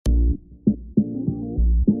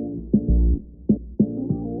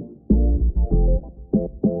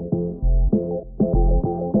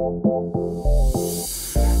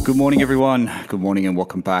Good morning, everyone. Good morning and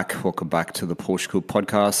welcome back. Welcome back to the PorscheCooled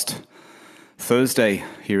podcast. Thursday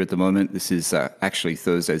here at the moment. This is actually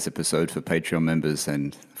Thursday's episode for Patreon members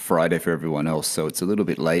and Friday for everyone else, so it's a little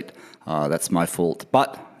bit late. That's my fault.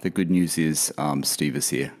 But the good news is Steve is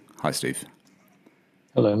here. Hi, Steve.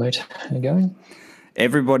 Hello, mate. How you going?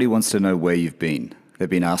 Everybody wants to know where you've been. They've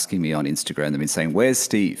been asking me on Instagram. They've been saying, where's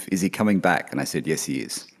Steve? Is he coming back? And I said, yes, he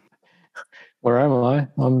is. Where am I?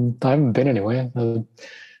 I haven't been anywhere. The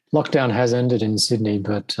lockdown has ended in Sydney,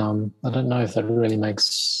 but I don't know if that really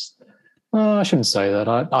makes... I shouldn't say that.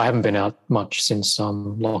 I haven't been out much since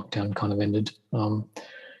lockdown kind of ended.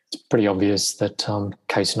 It's pretty obvious that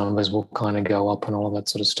case numbers will kind of go up and all of that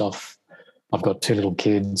sort of stuff. I've got two little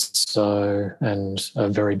kids, and a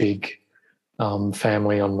very big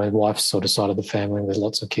family on my wife's sort of side of the family. There's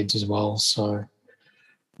lots of kids as well, so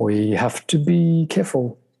we have to be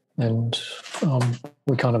careful, and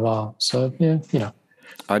we kind of are. So yeah, you know.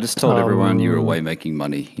 I just told everyone you were away making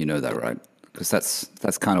money. You know that, right? Because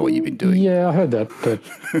that's kind of what you've been doing. Yeah, I heard that, but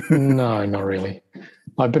no, not really.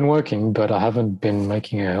 I've been working, but I haven't been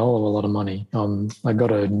making a hell of a lot of money. I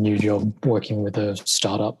got a new job working with a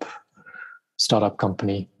startup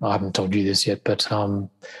company. I haven't told you this yet, but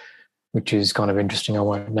which is kind of interesting. I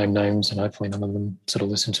won't name names, and hopefully none of them sort of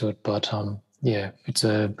listen to it. But yeah, it's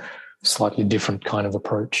a slightly different kind of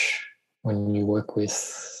approach when you work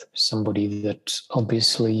with somebody that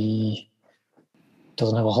obviously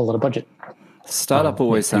doesn't have a whole lot of budget. Startup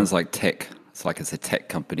always sounds like tech. It's like it's a tech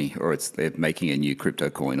company, or they're making a new crypto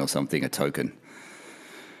coin or something, a token.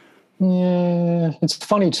 Yeah, it's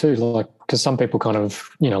funny too, like, because some people kind of,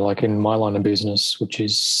 like in my line of business, which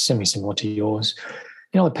is semi-similar to yours,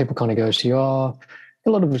 like people kind of go to you, a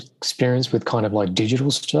lot of experience with kind of like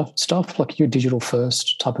digital stuff, like you're a digital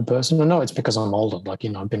first type of person. I know it's because I'm older, like,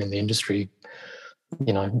 I've been in the industry,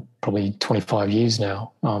 probably 25 years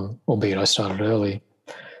now, albeit I started early.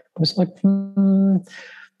 I was like,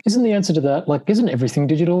 isn't the answer to that, like, isn't everything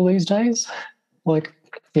digital these days? Like,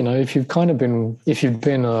 if you've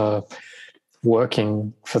been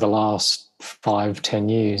working for the last 5-10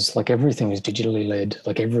 years, like everything is digitally led,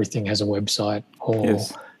 like everything has a website or,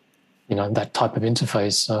 Yes. that type of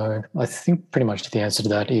interface. So I think pretty much the answer to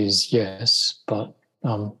that is yes, but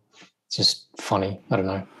it's just funny. I don't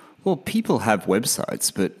know. Well, people have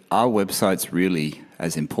websites, but are websites really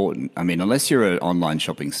as important? I mean, unless you're an online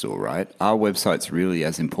shopping store, right? Are websites really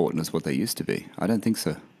as important as what they used to be? I don't think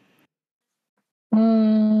so.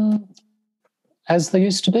 As they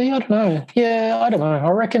used to be? I don't know. Yeah, I don't know.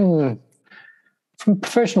 I reckon from a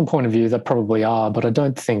professional point of view, they probably are, but I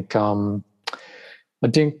don't think I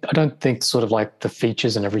don't think sort of like the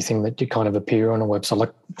features and everything that you kind of appear on a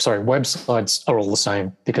website. Websites are all the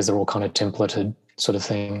same because they're all kind of templated sort of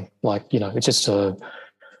thing. Like, it's just a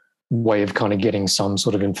way of kind of getting some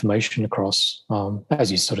sort of information across.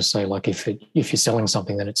 As you sort of say, like if you're selling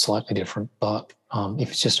something, then it's slightly different. But if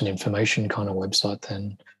it's just an information kind of website,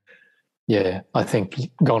 then yeah, I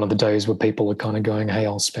think gone are the days where people are kind of going, hey,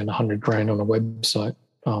 I'll spend $100,000 on a website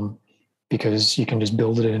because you can just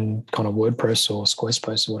build it in kind of WordPress or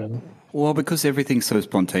Squarespace or whatever. Well, because everything's so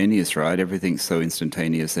spontaneous, right? Everything's so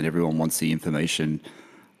instantaneous and everyone wants the information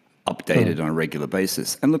updated on a regular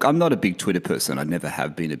basis. And look, I'm not a big Twitter person. I never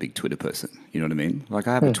have been a big Twitter person. You know what I mean? Like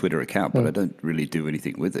I have a Twitter account, but I don't really do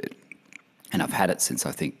anything with it. And I've had it since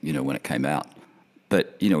I think, when it came out.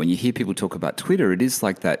 But, when you hear people talk about Twitter, it is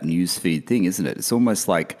like that news feed thing, isn't it? It's almost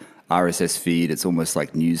like RSS feed. It's almost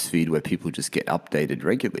like news feed where people just get updated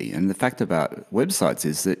regularly. And the fact about websites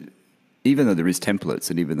is that even though there is templates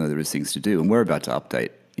and even though there is things to do, and we're about to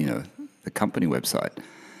update, the company website.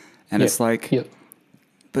 And it's like...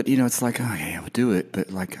 But, it's like, oh, yeah, we'll do it. But,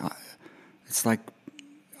 like, it's like,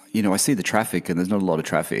 I see the traffic and there's not a lot of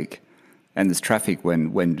traffic. And there's traffic when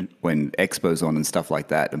Expo's on and stuff like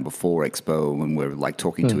that. And before Expo, when we're, like,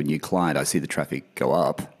 talking to a new client, I see the traffic go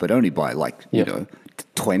up. But only by, like,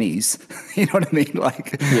 20s. You know what I mean?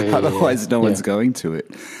 Like, otherwise no one's going to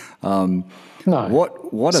it. No.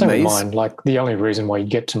 What same amazing... with mine. Like, the only reason why you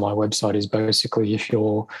get to my website is basically if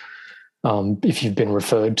you've been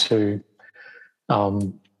referred to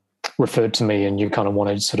me and you kind of want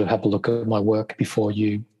to sort of have a look at my work before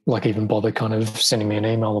you like even bother kind of sending me an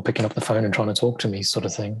email or picking up the phone and trying to talk to me sort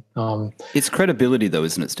of thing. It's credibility though,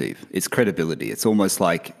 isn't it, Steve? It's credibility. It's almost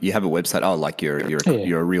like you have a website, like you're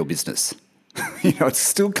a real business. It's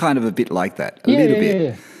still kind of a bit like that, a little bit.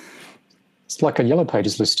 Yeah. It's like a Yellow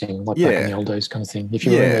Pages listing, like back in the old days kind of thing. If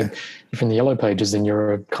you're in the Yellow Pages, then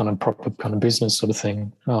you're a kind of proper kind of business sort of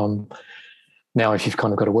thing. Now, if you've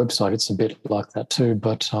kind of got a website, it's a bit like that too.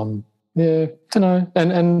 But I don't know.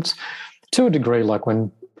 And to a degree, like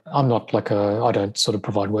when I'm not like I don't sort of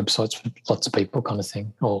provide websites for lots of people kind of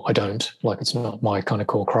thing, or I don't, like it's not my kind of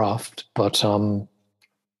core craft. But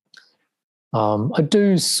I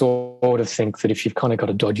do sort of think that if you've kind of got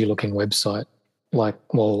a dodgy looking website, like,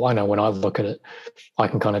 well, I know when I look at it, I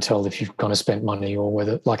can kind of tell if you've kind of spent money or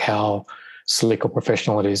whether, like, how slick or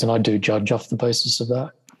professional it is. And I do judge off the basis of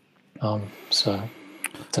that. So, I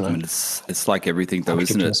don't know. I mean, it's like everything though,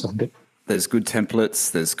 isn't it? There's good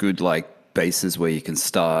templates, there's good like bases where you can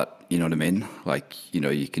start, you know what I mean? Like,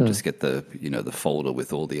 you can just get the folder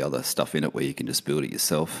with all the other stuff in it where you can just build it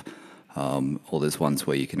yourself. Or there's ones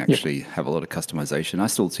where you can actually have a lot of customization. I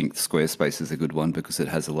still think Squarespace is a good one because it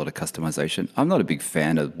has a lot of customization. I'm not a big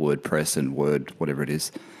fan of WordPress and Word, whatever it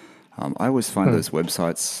is. I always find those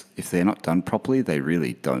websites, if they're not done properly, they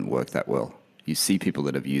really don't work that well. You see people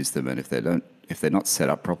that have used them, and if they're not set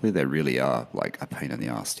up properly, they really are like a pain in the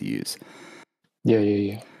ass to use.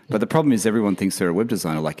 Yeah. But the problem is everyone thinks they're a web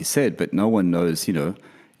designer, like you said, but no one knows,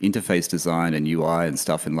 interface design and UI and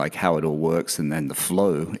stuff and like how it all works, and then the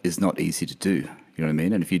flow is not easy to do. You know what I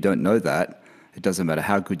mean? And if you don't know that, it doesn't matter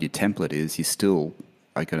how good your template is, you still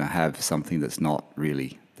are going to have something that's not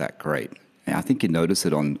really that great. And I think you notice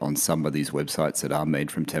it on some of these websites that are made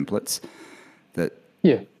from templates that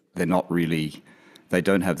they're not really, they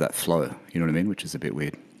don't have that flow. You know what I mean? Which is a bit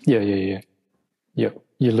weird. Yeah.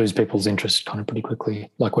 You lose people's interest kind of pretty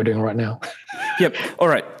quickly, like we're doing right now. Yep. All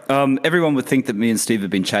right. Everyone would think that me and Steve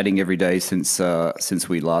have been chatting every day since since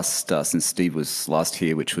Steve was last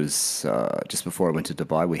here, which was just before I went to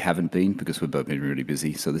Dubai. We haven't been because we've both been really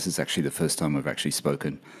busy. So this is actually the first time we've actually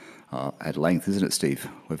spoken at length, isn't it, Steve?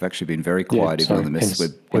 We've actually been very quiet even on the mess.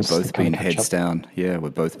 We've both been heads down. Yeah,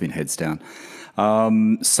 we've both been heads down.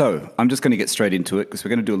 So I'm just going to get straight into it because we're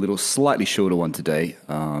going to do a little slightly shorter one today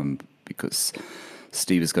because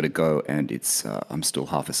Steve has got to go, and it's I'm still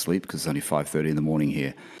half asleep because it's only 5:30 in the morning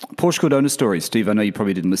here. PorscheCooled owner story. Steve, I know you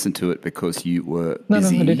probably didn't listen to it because you were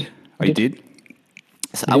busy. No, I did. Oh, you did?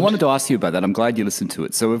 So I wanted to ask you about that. I'm glad you listened to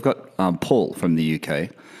it. So we've got Paul from the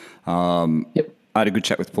UK. I had a good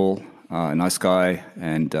chat with Paul, a nice guy,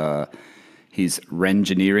 and he's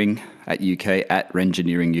Rengineering at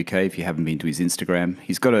Rengineering UK, if you haven't been to his Instagram.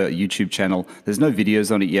 He's got a YouTube channel. There's no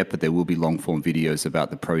videos on it yet, but there will be long-form videos about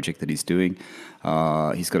the project that he's doing.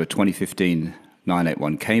 He's got a 2015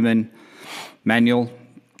 981 Cayman manual.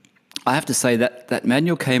 I have to say that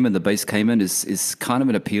manual Cayman, the base Cayman, is kind of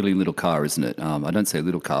an appealing little car, isn't it? I don't say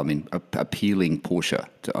little car, I mean appealing Porsche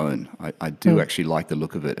to own. I do actually like the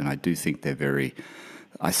look of it, and I do think they're very...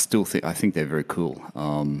 I think they're very cool.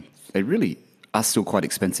 They really are still quite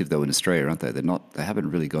expensive though in Australia, aren't they? They haven't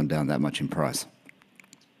really gone down that much in price.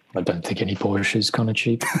 I don't think any Porsche is kind of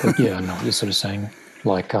cheap, but yeah, I know what you're sort of saying.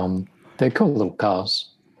 Like, they're cool little cars.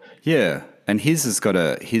 Yeah, and his has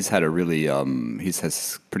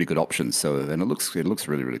pretty good options. So, and it looks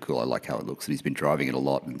really, really cool. I like how it looks, and he's been driving it a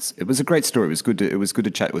lot. And it was a great story. It was good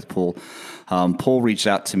to chat with Paul. Paul reached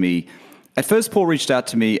out to me. At first, Paul reached out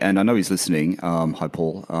to me, and I know he's listening. Hi,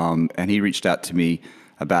 Paul. And he reached out to me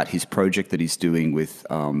about his project that he's doing with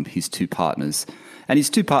his two partners. And his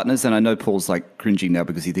two partners, and I know Paul's like cringing now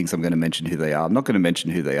because he thinks I'm going to mention who they are. I'm not going to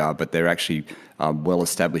mention who they are, but they're actually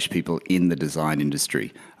well-established people in the design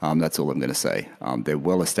industry. That's all I'm going to say. They're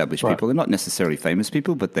well-established people. They're not necessarily famous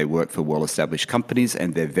people, but they work for well-established companies,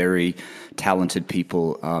 and they're very talented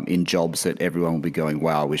people in jobs that everyone will be going,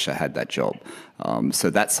 wow, I wish I had that job. So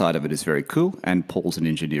that side of it is very cool, and Paul's an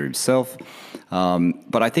engineer himself.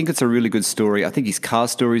 But I think it's a really good story. I think his car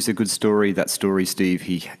story is a good story. That story, Steve,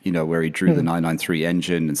 where he drew the 993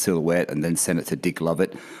 engine and silhouette and then sent it to Dick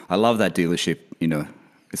Lovett. I love that dealership.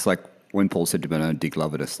 It's like when Paul said to me, "I know Dick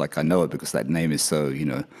Lovett," it's like I know it because that name is so,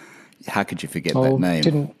 how could you forget that name?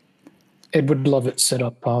 Didn't Edward Lovett set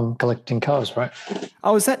up collecting cars, right?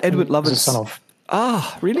 Oh, is that Edward Lovett's son of?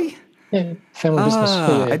 Ah, really? Yeah, family business.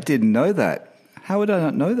 Yeah. I didn't know that. How would I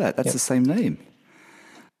not know that? That's the same name.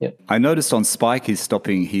 Yep. I noticed on Spike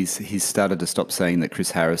he's started to stop saying that Chris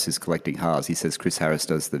Harris is collecting cars. He says Chris Harris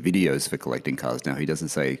does the videos for collecting cars now. He doesn't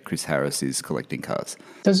say Chris Harris is collecting cars.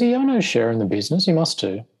 Does he own a share in the business? He must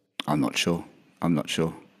do. I'm not sure.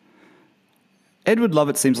 Edward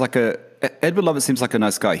Lovett seems like a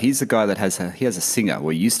nice guy. He's the guy that has a singer,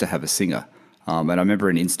 or he used to have a singer. And I remember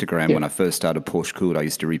on Instagram when I first started PorscheCooled, I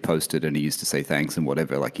used to repost it and he used to say thanks and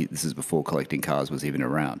whatever. This is before collecting cars was even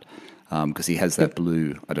around. Because he has that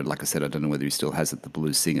blue, I don't know whether he still has it, the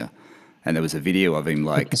blue singer. And there was a video of him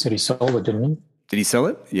like... He said he sold it, didn't he? Did he sell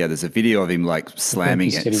it? Yeah, there's a video of him like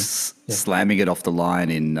slamming it off the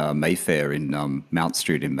line in Mayfair, in Mount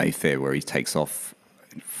Street in Mayfair, where he takes off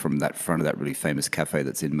from that front of that really famous cafe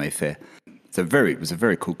that's in Mayfair. It was a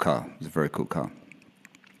very cool car.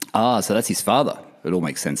 Ah, so that's his father. It all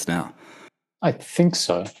makes sense now. I think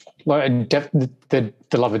so. Like, the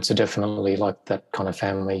Lovitts are definitely like that kind of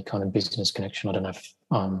family, kind of business connection. I don't know if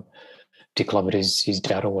Dick Lovett is his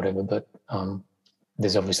dad or whatever, but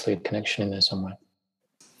there's obviously a connection in there somewhere.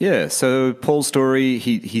 Yeah, so Paul's story,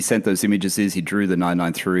 he sent those images. He drew the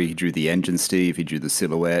 993, he drew the engine, Steve, he drew the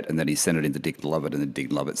silhouette, and then he sent it into Dick Lovett, and then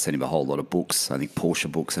Dick Lovett sent him a whole lot of books, I think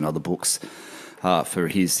Porsche books and other books, for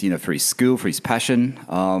his skill, for his passion.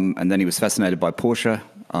 And then he was fascinated by Porsche,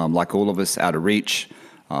 like all of us, out of reach.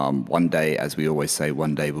 One day, as we always say,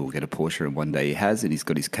 one day we'll get a Porsche, and one day he has, and he's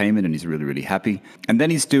got his Cayman, and he's really, really happy. And then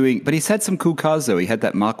but he's had some cool cars though. He had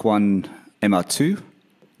that Mark 1 MR2,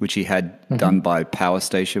 which he had done by Power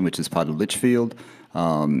Station, which is part of Litchfield.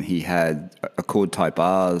 He had Accord Type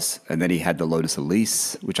Rs, and then he had the Lotus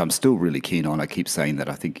Elise, which I'm still really keen on. I keep saying that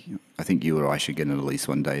I think you or I should get an Elise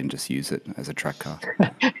one day and just use it as a track car.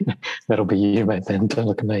 That'll be you, mate. Then don't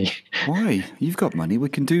look at me. Why? You've got money. We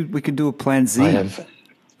can do a Plan Z.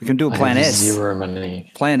 We can do a Plan S. Zero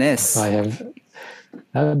money. Plan S. I have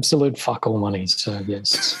absolute fuck all money. So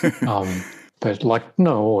yes, but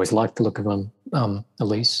always like the look of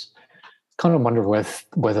Elise. Kind of wonder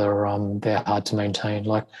whether they're hard to maintain.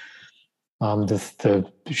 Like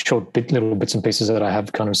the short little bits and pieces that I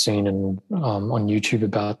have kind of seen and on YouTube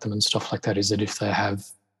about them and stuff like that is that if they have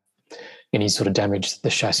any sort of damage, the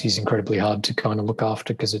chassis is incredibly hard to kind of look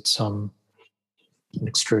after because it's an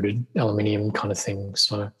extruded aluminium kind of thing.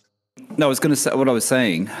 So. No, I was going to say what I was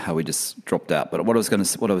saying. How we just dropped out, but what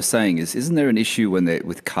I was saying is, isn't there an issue when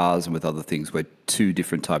with cars and with other things where two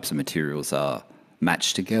different types of materials are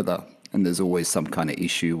matched together, and there's always some kind of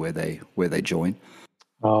issue where they join?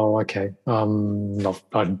 Oh, okay. Not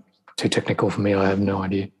too technical for me. I have no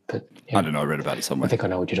idea, but yeah. I don't know. I read about it somewhere. I think I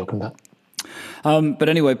know what you're talking about. But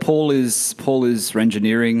anyway, Paul is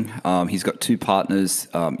engineering. He's got two partners.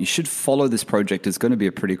 You should follow this project. It's going to be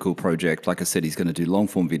a pretty cool project. Like I said, he's going to do long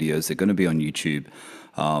form videos. They're going to be on YouTube.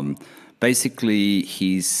 Basically,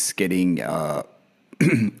 he's getting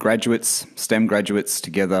STEM graduates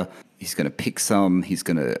together. He's going to pick some. He's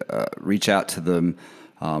going to reach out to them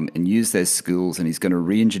and use their skills. And he's going to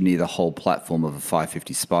re-engineer the whole platform of a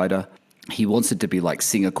 550 Spider. He wants it to be like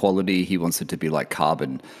Singer quality. He wants it to be like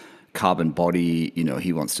carbon body.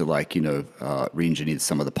 He wants to re-engineer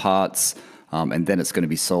some of the parts, and then it's going to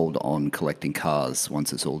be sold on collecting cars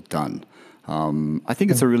once it's all done. I think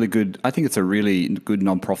it's a really good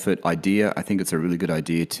non-profit idea. I think it's a really good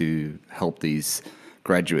idea to help these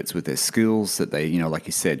graduates with their skills that they, like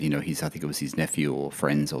you said, I think it was his nephew or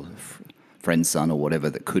friend's son or whatever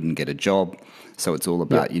that couldn't get a job. So it's all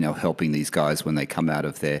about, helping these guys when they come out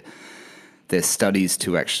of their studies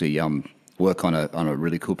to actually, work on a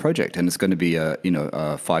really cool project. And it's going to be a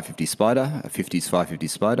 550 Spider, a 50s 550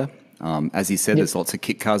 Spider. As he said, there's lots of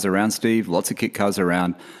kit cars around, Steve,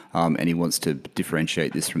 and he wants to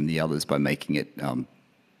differentiate this from the others by making it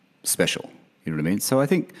special. You know what I mean? So I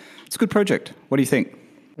think it's a good project. What do you think?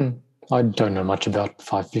 I don't know much about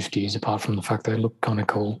 550s apart from the fact they look kind of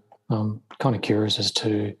cool. Kind of curious as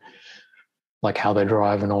to like how they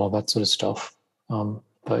drive and all of that sort of stuff.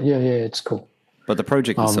 But yeah, it's cool. But the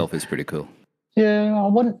project itself is pretty cool. Yeah, I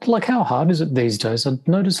want, like, how hard is it these days? I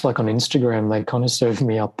noticed, like, on Instagram, they kind of serve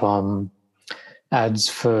me up ads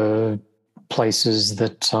for places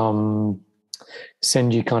that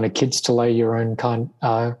send you kind of kits to lay your own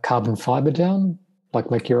carbon fiber down, like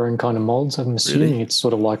make your own kind of molds. I'm assuming it's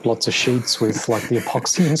sort of like lots of sheets with like the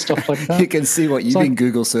epoxy and stuff like that. You can see what you've been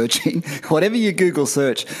Google searching. Whatever you Google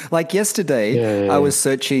search. Like yesterday, I was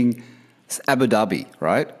searching Abu Dhabi,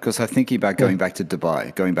 right? Because I was thinking about going back to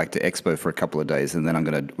Dubai, going back to Expo for a couple of days, and then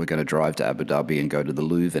we're going to drive to Abu Dhabi and go to the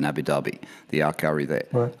Louvre in Abu Dhabi, the Art Gallery there,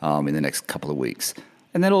 in the next couple of weeks.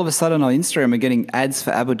 And then all of a sudden on Instagram, we're getting ads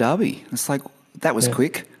for Abu Dhabi. It's like, that was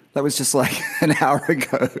quick. That was just like an hour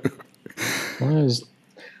ago. Well,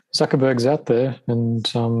 Zuckerberg's out there, and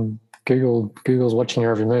Google's watching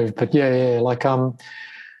your every move. But like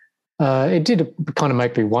it did kind of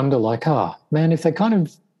make me wonder, like, man, if they kind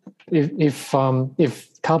of if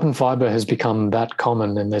carbon fiber has become that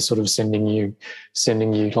common and they're sort of sending you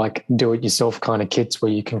like do-it-yourself kind of kits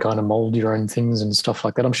where you can kind of mold your own things and stuff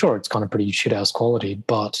like that. I'm sure it's kind of pretty shit-house quality,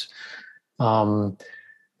 but I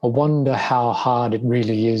wonder how hard it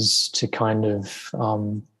really is to kind of,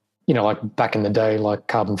 like back in the day, like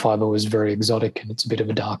carbon fiber was very exotic and it's a bit of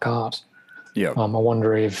a dark art. Yeah. I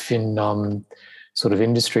wonder if in sort of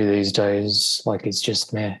industry these days, like it's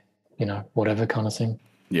just whatever kind of thing.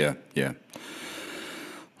 Yeah.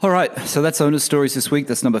 All right, so that's Owner Stories this week.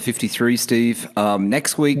 That's number 53, Steve.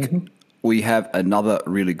 Next week, we have another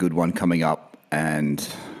really good one coming up, and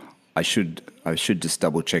I should I should just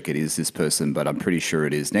double check it is this person, but I'm pretty sure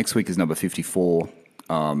it is. Next week is number 54.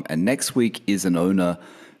 And next week is an owner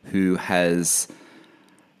who has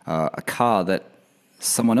a car that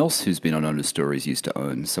someone else who's been on Owner Stories used to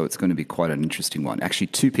own. So it's going to be quite an interesting one. Actually,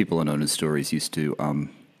 two people on Owner Stories used to own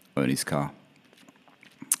his car.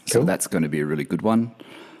 So Cool. that's going to be a really good one.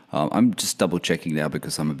 I'm just double checking now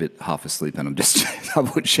because I'm a bit half asleep, and I'm just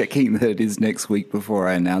double checking that it is next week before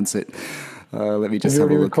I announce it. Let me just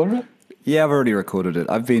Have you have a already look. recorded it? Yeah, I've already recorded it.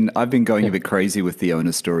 I've been going a bit crazy with the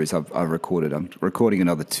Owner Stories. I've recorded. I'm recording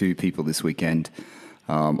another two people this weekend,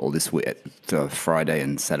 or this week, Friday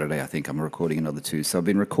and Saturday. I think I'm recording another two. So I've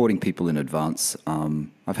been recording people in advance.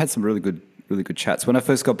 I've had some really good chats. When I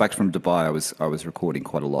first got back from Dubai, I was recording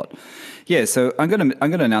quite a lot. Yeah, so I'm gonna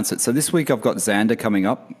announce it. So this week I've got Xander coming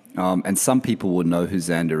up, and some people will know who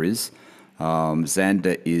Xander is.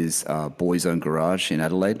 Xander is Boys Own Garage in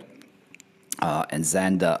Adelaide, and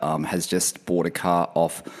Xander has just bought a car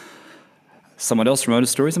off someone else from Owner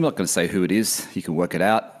Stories. I'm not going to say who it is. You can work it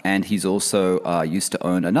out. And he's also used to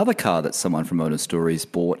own another car that someone from Owner Stories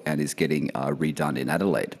bought and is getting redone in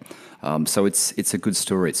Adelaide. So it's a good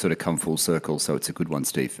story. It's sort of come full circle. So it's a good one,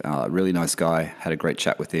 Steve. Really nice guy. Had a great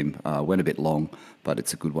chat with him. Went a bit long, but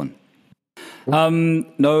it's a good one.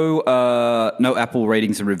 No Apple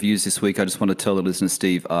ratings and reviews this week. I just want to tell the listeners,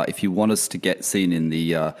 Steve, if you want us to get seen in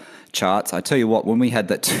the charts, I tell you what, when we had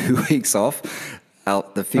that 2 weeks off,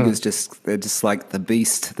 the figures they're just like the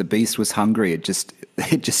beast. The beast was hungry. It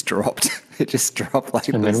just dropped. It just dropped like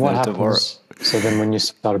And there's then what no happens? tomorrow. So then when you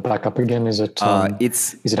started back up again, is it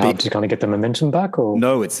It's is it hard to kind of get the momentum back? Or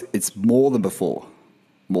No, it's more than before.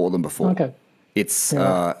 More than before. Okay. It's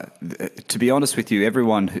to be honest with you,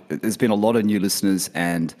 there's been a lot of new listeners,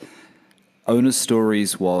 and Owner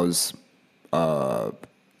Stories was the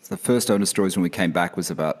first Owner Stories when we came back was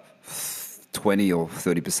about 20 or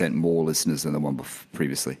 30% more listeners than the one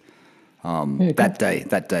previously. That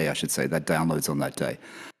day, I should say, that downloads on that day.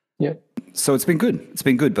 Yeah. So it's been good. It's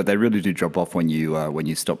been good, but they really do drop off when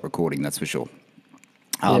you stop recording. That's for sure.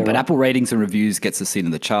 But Apple ratings and reviews gets us seen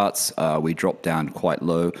in the charts. We drop down quite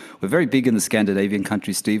low. We're very big in the Scandinavian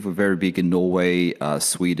countries, Steve. We're very big in Norway,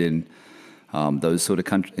 Sweden, those sort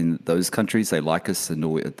of in those countries. They like us, and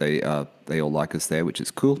they all like us there, which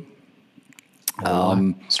is cool.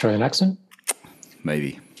 Australian accent?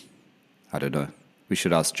 Maybe. I don't know. We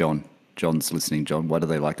should ask John. John's listening. John, why do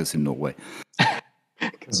they like us in Norway?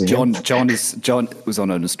 John was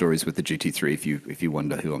on Owner Stories with the GT3. If you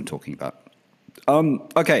wonder who I'm talking about.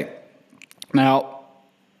 Okay. Now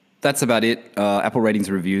that's about it. Apple ratings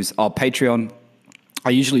and reviews. Our Patreon.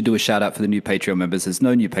 I usually do a shout out for the new Patreon members. There's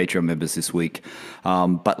no new Patreon members this week,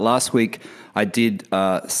 but last week I did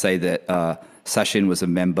say that Sachin was a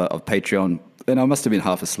member of Patreon, and I must have been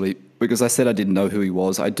half asleep because I said I didn't know who he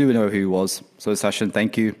was. I do know who he was. So Sachin,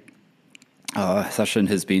 thank you. Sachin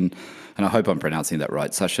has been, and I hope I'm pronouncing that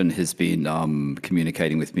right, Sachin has been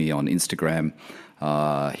communicating with me on Instagram.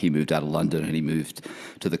 He moved out of London and he moved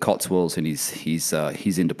to the Cotswolds, and he's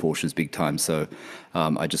into Porsches big time. So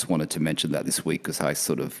I just wanted to mention that this week because I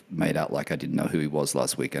sort of made out like I didn't know who he was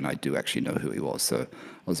last week, and I do actually know who he was. So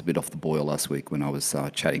I was a bit off the boil last week when I was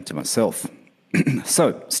chatting to myself.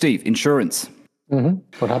 So, Steve, insurance. Mm-hmm.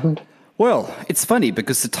 What happened? Well, it's funny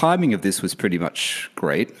because the timing of this was pretty much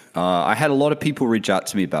great. I had a lot of people reach out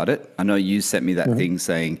to me about it. I know you sent me that thing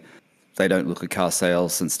saying they don't look at car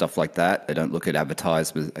sales and stuff like that. They don't look at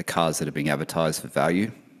cars that are being advertised for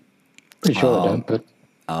value. Pretty sure I don't, but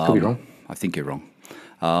could be wrong. I think you're wrong.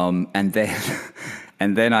 And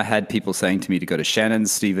then I had people saying to me to go to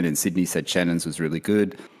Shannon's. Stephen in Sydney said Shannon's was really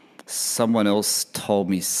good. Someone else told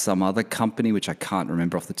me some other company, which I can't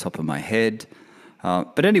remember off the top of my head.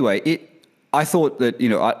 But anyway, I thought that,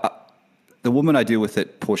 the woman I deal with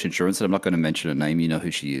at Porsche Insurance, and I'm not going to mention her name, you know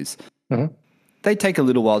who she is. Mm-hmm. They take a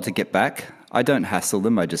little while to get back. I don't hassle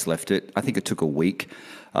them. I just left it. I think it took a week.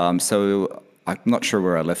 So I'm not sure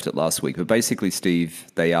where I left it last week. But basically, Steve,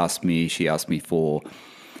 she asked me for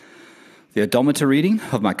the odometer reading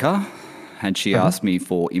of my car, and she asked me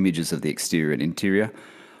for images of the exterior and interior.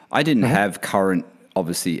 I didn't have current,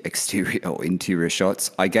 obviously, exterior or interior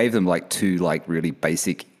shots. I gave them like two really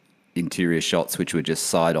basic interior shots, which were just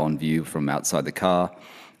side-on view from outside the car.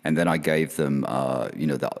 And then I gave them,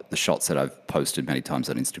 the shots that I've posted many times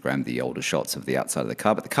on Instagram, the older shots of the outside of the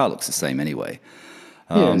car. But the car looks the same anyway.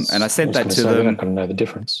 And I sent that to them. You're not going to know the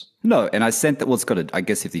difference. No, and I sent that. Well, it's got to. I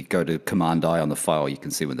guess if you go to Command I on the file, you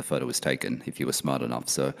can see when the photo was taken. If you were smart enough,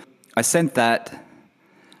 so I sent that.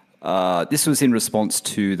 This was in response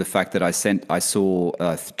to the fact that I saw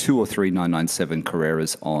 2 or 3 997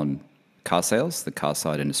 Carreras on car sales, the car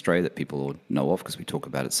site in Australia that people all know of because we talk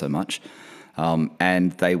about it so much.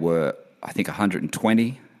 And they were, I think,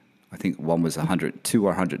 120. I think one was 102 or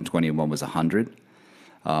 120 and one was 100.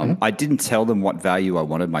 I didn't tell them what value I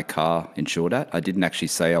wanted my car insured at. I didn't actually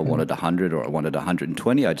say I wanted 100 or I wanted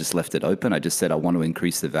 120. I just left it open. I just said I want to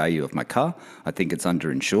increase the value of my car. I think it's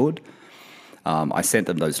underinsured. I sent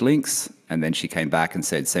them those links, and then she came back and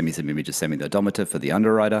said, send me some images, send me the odometer for the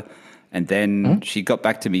underwriter. And then she got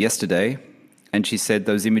back to me yesterday, and she said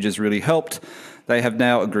those images really helped. They have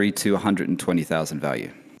now agreed to 120,000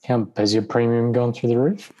 value. Has your premium gone through the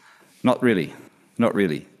roof? Not really. Not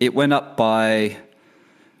really. It went up by...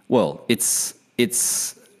 Well,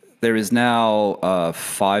 there is now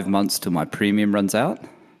 5 months till my premium runs out.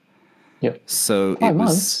 Yep. So 5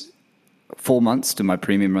 months? 4 months till my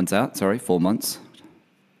premium runs out. Sorry, 4 months.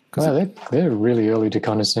 Wow, they're really early to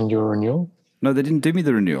kind of send you a renewal. No, they didn't do me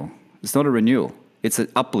the renewal. It's not a renewal. It's an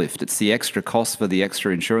uplift. It's the extra cost for the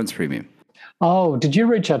extra insurance premium. Oh, did you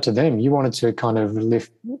reach out to them? You wanted to kind of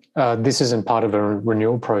lift... this isn't part of a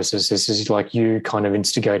renewal process. This is like you kind of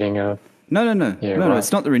instigating a... No. Yeah, no, right.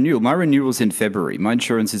 it's not the renewal. My renewal's in February. My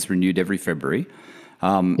insurance is renewed every February.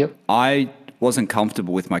 Yep. I wasn't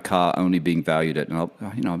comfortable with my car only being valued at, and I'll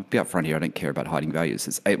be upfront here, I don't care about hiding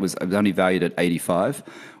values. It was only valued at 85,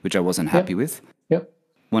 which I wasn't happy with. Yep.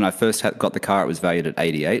 When I first got the car, it was valued at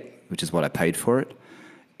 88, which is what I paid for it.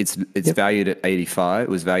 It's valued at 85. It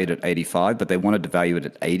was valued at 85, but they wanted to value it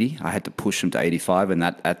at 80. I had to push them to 85, and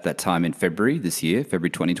at that time in February this year, February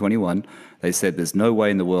 2021, they said there's no way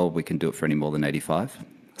in the world we can do it for any more than 85.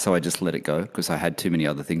 So I just let it go because I had too many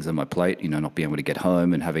other things on my plate, not being able to get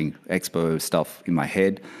home and having expo stuff in my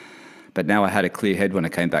head. But now I had a clear head when I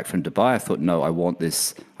came back from Dubai. I thought, no, I want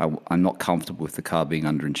this. I'm not comfortable with the car being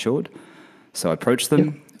underinsured. So I approached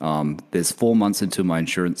them. Yep. There's 4 months until my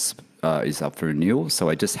insurance is up for renewal. So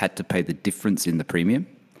I just had to pay the difference in the premium.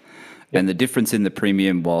 Yep. And the difference in the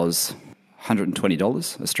premium was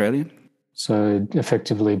 $120 Australian. So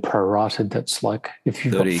effectively prorated, that's like if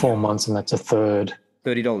you've got 4 months and that's a third.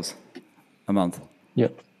 $30 a month.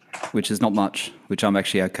 Yep. Which is not much, which I'm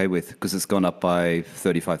actually okay with because it's gone up by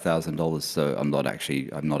 $35,000. So I'm not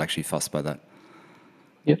actually fussed by that.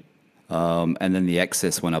 Yep. And then the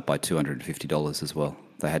excess went up by $250 as well.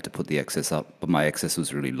 They had to put the excess up, but my excess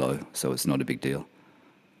was really low, so it's not a big deal.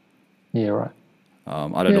 Yeah, right.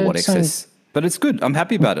 I don't know what excess, but it's good. I'm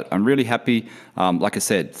happy about it. I'm really happy. Like I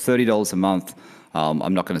said, $30 a month.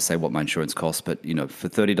 I'm not going to say what my insurance costs, but for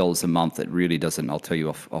 $30 a month, it really doesn't. I'll tell you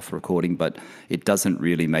off recording, but it doesn't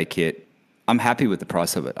really make it. I'm happy with the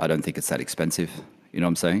price of it. I don't think it's that expensive. You know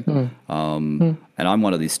what I'm saying? And I'm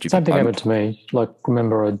one of these stupid. Same thing happened to me. Like,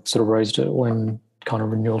 remember, I sort of raised it when kind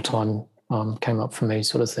of renewal time came up for me,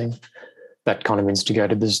 sort of thing. That kind of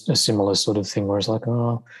instigated this a similar sort of thing where it's like,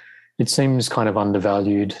 it seems kind of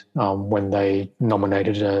undervalued when they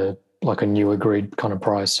nominated a new agreed kind of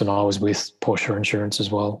price, and I was with Porsche Insurance as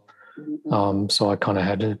well. So I kind of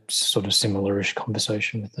had a sort of similar-ish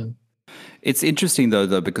conversation with them. It's interesting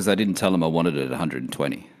though, because I didn't tell them I wanted it at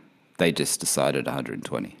 120. They just decided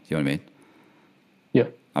 120. You know what I mean? Yeah.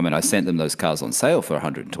 I mean, I sent them those cars on sale for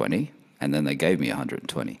 120, and then they gave me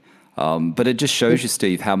 120. But it just shows you,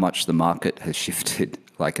 Steve, how much the market has shifted.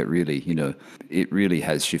 Like it really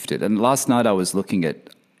has shifted. And last night I was looking at,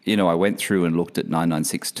 I went through and looked at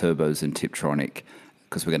 996 turbos and Tiptronic,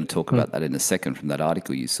 because we're going to talk about that in a second from that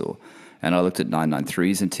article you saw. And I looked at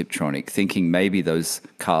 993s and Tiptronic, thinking maybe those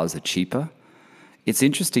cars are cheaper. It's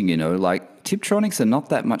interesting, like Tiptronics are not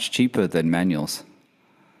that much cheaper than manuals.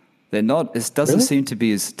 They're not. It doesn't seem to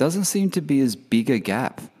be as big a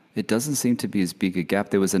gap. It doesn't seem to be as big a gap.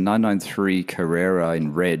 There was a 993 Carrera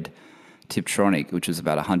in red Tiptronic, which was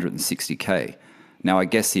about 160K. Now, I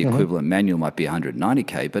guess the equivalent manual might be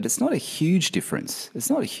 190K, but it's not a huge difference.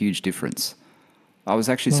 I was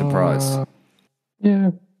actually surprised.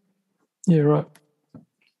 Yeah, right.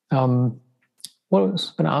 What I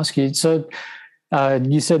was going to ask you, so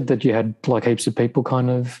you said that you had like heaps of people kind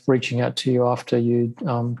of reaching out to you after you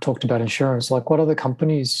talked about insurance. Like what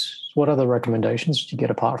other recommendations did you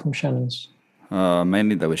get apart from Shannon's?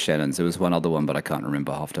 Mainly they were Shannon's. There was one other one, but I can't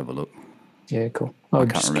remember. I'll have to have a look. Yeah, cool. I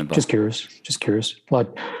can't remember. Just curious. Like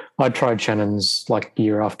I tried Shannon's like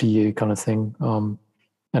year after year kind of thing.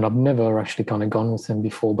 And I've never actually kind of gone with them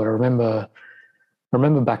before, but I remember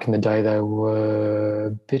back in the day they were a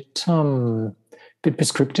bit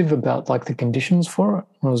prescriptive about like the conditions for it.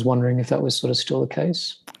 I was wondering if that was sort of still the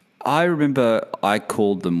case. I remember I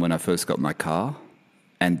called them when I first got my car,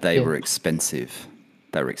 and they were expensive.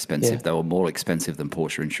 They were more expensive than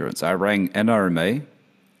Porsche Insurance. I rang NRMA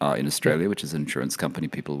in Australia, which is an insurance company.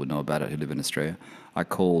 People would know about it who live in Australia. I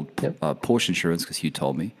called Porsche Insurance because you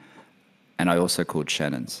told me, and I also called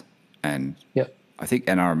Shannon's. And Yep. I think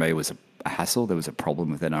NRMA was a hassle. There was a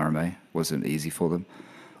problem with NRMA. It wasn't easy for them.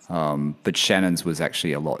 But Shannon's was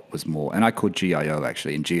actually was more. And I called GIO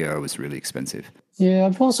actually, and GIO was really expensive. Yeah,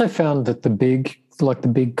 I've also found that the big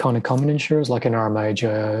kind of common insurers like NRMA,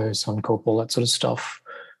 GIO, Suncorp, all that sort of stuff,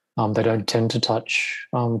 they don't tend to touch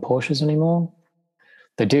Porsches anymore.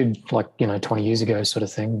 They did 20 years ago sort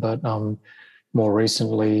of thing, but more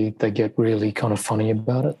recently they get really kind of funny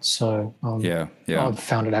about it. So I've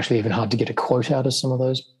found it actually even hard to get a quote out of some of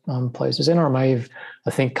those places. NRMA,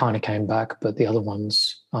 I think, kind of came back, but the other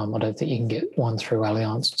ones, I don't think you can get one through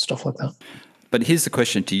Allianz and stuff like that. But here's the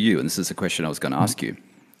question to you, and this is the question I was going to ask you.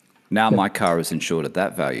 Now my car is insured at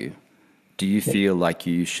that value. Do you feel like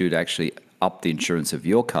you should actually up the insurance of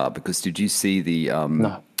your car? Because did you see the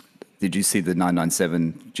No. Did you see the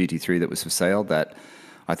 997 GT3 that was for sale? That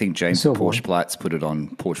I think James from Porsche Platts put it on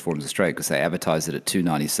Porsche Forums Australia because they advertised it at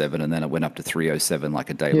 297 and then it went up to 307 like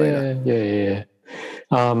a day later. Yeah.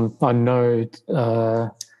 I know.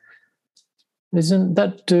 Isn't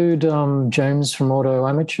that dude James from Auto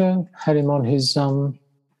Amateur had him on his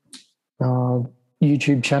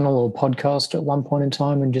YouTube channel or podcast at one point in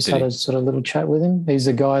time and just had a sort of little chat with him? He's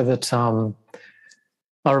a guy that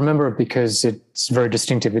I remember it because it's very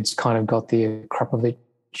distinctive. It's kind of got the Krapovich,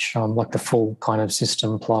 like the full kind of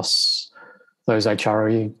system plus those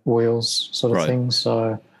HRE wheels sort of thing.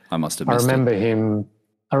 So I must have I missed remember it. him.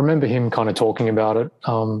 I remember him kind of talking about it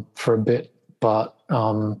for a bit, but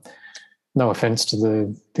no offense to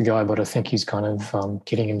the guy, but I think he's kind of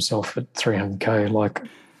kidding himself at 300K. Like,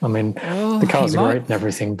 I mean, the cars are great and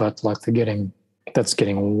everything, but like that's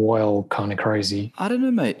getting well kind of crazy. I don't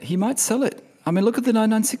know, mate. He might sell it. I mean, look at the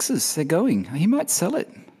 996s. They're going. He might sell it.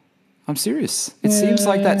 I'm serious. It seems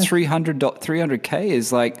like that 300K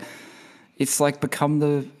is like, it's like become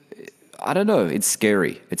the, I don't know. It's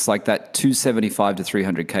scary. It's like that 275 to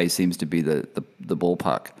 300K seems to be the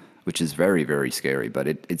ballpark, which is very, very scary, but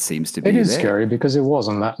it seems to be. It is scary because it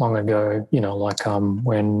wasn't that long ago, like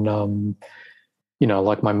when,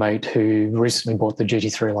 like my mate who recently bought the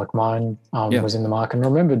GT3 like mine was in the market. And I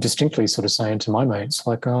remember distinctly sort of saying to my mates,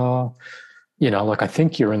 like, like I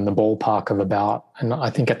think you're in the ballpark of about, and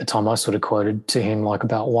I think at the time I sort of quoted to him like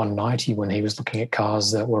about 190 when he was looking at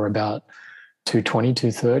cars that were about 220,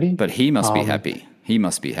 230. But he must be happy. He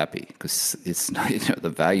must be happy because it's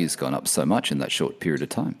the value's gone up so much in that short period of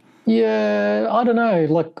time. Yeah, I don't know.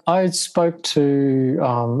 Like I spoke to,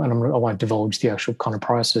 and I won't divulge the actual kind of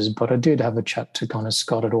prices, but I did have a chat to kind of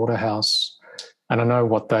Scott at Autohouse, and I know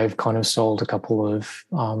what they've kind of sold a couple of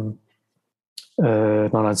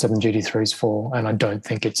 997 GT3s for, and I don't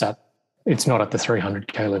think it's not at the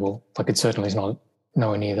 300K level. Like it certainly is not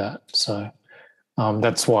nowhere near that. So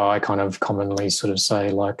that's why I kind of commonly sort of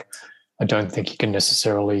say like I don't think you can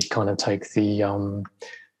necessarily kind of take the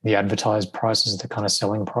advertised price as the kind of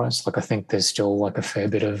selling price. Like I think there's still like a fair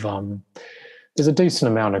bit of there's a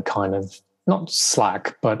decent amount of kind of not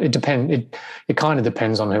slack, but it kind of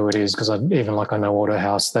depends on who it is because I know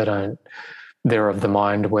Autohouse, they're of the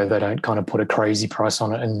mind where they don't kind of put a crazy price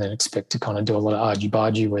on it and then expect to kind of do a lot of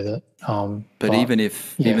argy-bargy with it. But even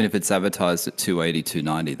if it's advertised at 280,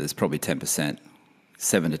 290, there's probably 10%,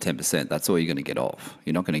 7 to 10%. That's all you're going to get off.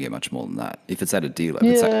 You're not going to get much more than that. If it's at a dealer,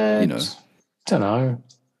 I don't know.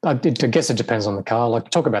 I guess it depends on the car.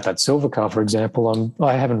 Like talk about that silver car, for example.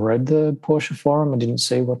 I haven't read the Porsche forum. I didn't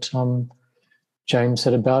see what James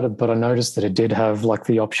said about it, but I noticed that it did have like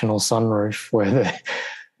the optional sunroof where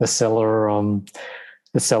the seller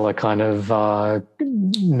kind of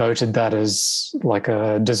noted that as like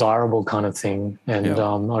a desirable kind of thing. And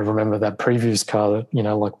I remember that previous car that,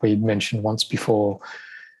 like we mentioned once before,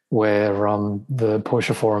 where the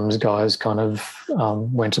Porsche forums guys kind of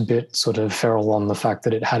went a bit sort of feral on the fact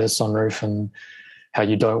that it had a sunroof and how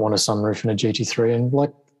you don't want a sunroof in a GT3. And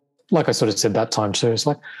like I sort of said that time too, it's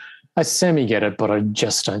like I semi get it, but I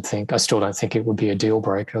still don't think it would be a deal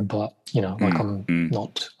breaker. But I'm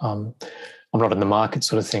not in the market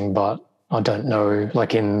sort of thing. But I don't know,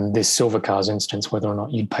 like in this silver cars instance, whether or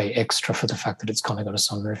not you'd pay extra for the fact that it's kind of got a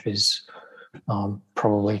sunroof is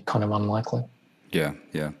probably kind of unlikely. Yeah.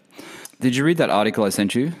 Did you read that article I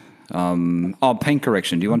sent you? Paint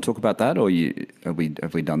correction. Do you want to talk about that, or have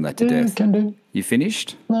we done that to death? Can do. You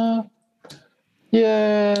finished? No.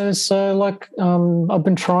 Yeah. So like, I've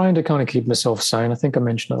been trying to kind of keep myself sane. I think I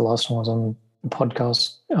mentioned it last time I was on the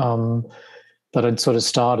podcast that I'd sort of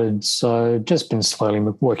started. So just been slowly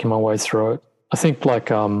working my way through it. I think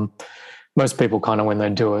like most people kind of when they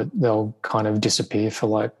do it, they'll kind of disappear for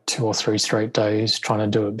like 2 or 3 straight days trying to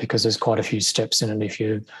do it because there's quite a few steps in it if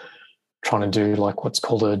you're trying to do like what's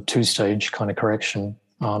called a 2-stage kind of correction.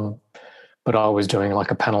 but I was doing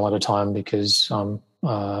like a panel at a time because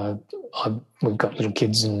we've got little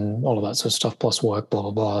kids and all of that sort of stuff, plus work, blah,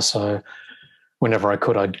 blah, blah. So whenever I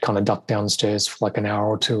could, I'd kind of duck downstairs for like an hour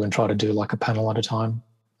or two and try to do like a panel at a time.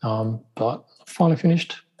 But finally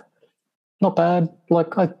finished. Not bad.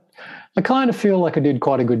 Like I kind of feel like I did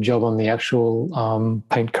quite a good job on the actual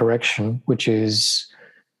paint correction, which is,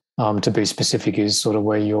 to be specific, is sort of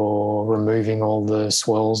where you're removing all the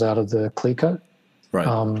swirls out of the clear coat.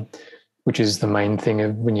 Right. Which is the main thing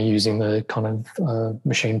of when you're using the kind of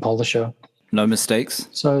machine polisher. No mistakes?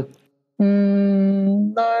 So,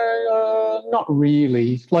 no, not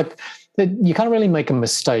really. Like, you can't really make a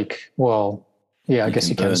mistake. Well, yeah, I guess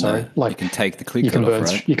you can. Sorry, like you can take the clear coat off,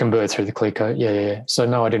 right? You can burn through the clear coat. Yeah. So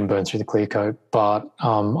no, I didn't burn through the clear coat, but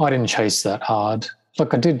I didn't chase that hard.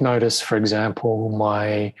 Look, I did notice, for example,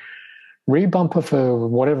 my rear bumper, for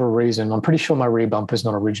whatever reason, I'm pretty sure my rear bumper is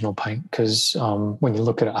not original paint because when you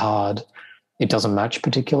look at it hard, it doesn't match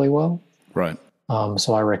particularly well. Right.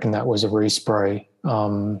 So I reckon that was a respray.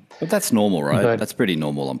 But that's normal, right? That's pretty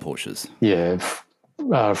normal on Porsches. Yeah.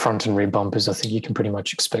 Front and rear bumpers, I think you can pretty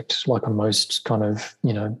much expect, like on most kind of,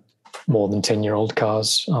 more than 10-year-old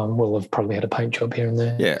cars, will have probably had a paint job here and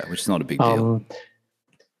there. Yeah, which is not a big deal.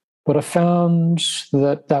 But I found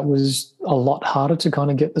that was a lot harder to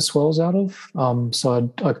kind of get the swirls out of.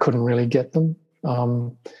 So I couldn't really get them.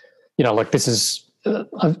 Like this is,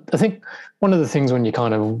 I think one of the things when you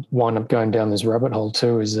kind of wind up going down this rabbit hole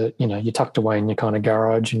too is that, you're tucked away in your kind of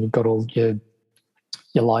garage and you've got all your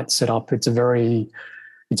lights set up. It's a very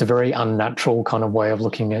unnatural kind of way of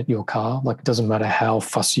looking at your car. Like it doesn't matter how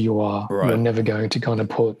fussy you are, right. You're never going to kind of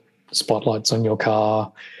put spotlights on your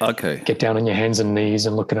car. Okay. Get down on your hands and knees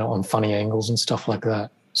and look at it on funny angles and stuff like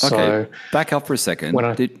that. Okay. So back up for a second.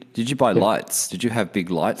 Did you buy lights? Did you have big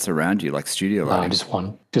lights around you, like studio lighting?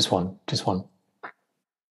 No, just one.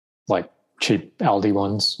 Like cheap Aldi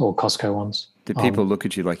ones or Costco ones. Did people look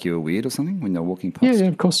at you like you were weird or something when they're walking past? Yeah,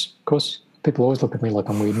 of course. People always look at me like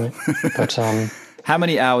I'm weird, mate. But how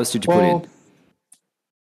many hours did you put in?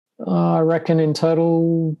 I reckon in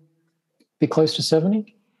total be close to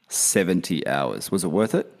 70. 70 hours. Was it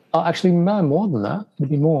worth it? Actually, no, more than that. It'd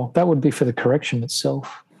be more. That would be for the correction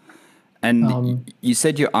itself. And you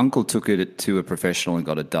said your uncle took it to a professional and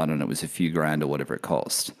got it done, and it was a few grand or whatever it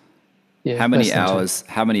cost. Yeah. How many hours?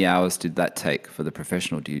 How many hours did that take for the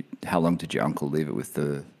professional? How long did your uncle leave it with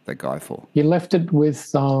the guy for? He left it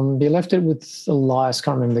with Elias.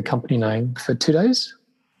 Can't remember the company name, for 2 days.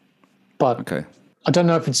 But okay. I don't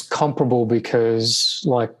know if it's comparable because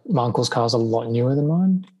like my uncle's car's a lot newer than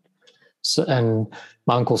mine. So, and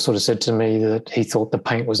my uncle sort of said to me that he thought the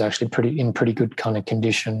paint was actually in pretty good kind of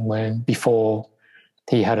condition before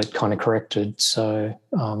he had it kind of corrected. So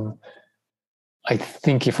I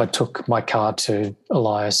think if I took my car to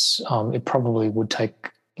Elias, it probably would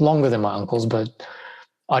take longer than my uncle's, but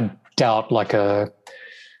I doubt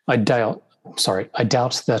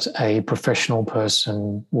that a professional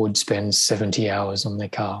person would spend 70 hours on their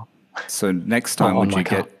car. So next time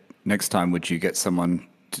would you get someone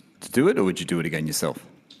to do it, or would you do it again yourself?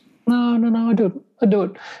 No, I do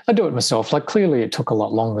it myself. Like clearly it took a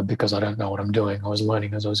lot longer because I don't know what I'm doing. I was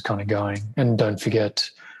learning as I was kind of going. And don't forget,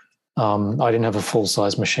 I didn't have a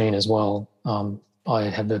full-size machine as well. I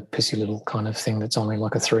had a pissy little kind of thing that's only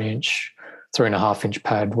like a 3.5-inch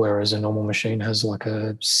pad, whereas a normal machine has like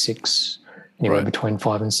a 6, anywhere between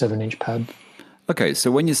 5 and 7-inch pad. Okay,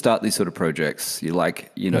 so when you start these sort of projects, you're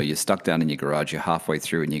like, you're stuck down in your garage, you're halfway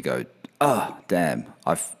through and you go, oh, damn,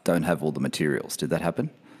 I don't have all the materials. Did that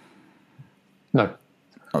happen? No.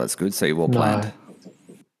 Oh, that's good. So you're well planned.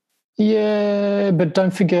 Yeah, but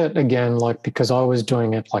don't forget again, like, because I was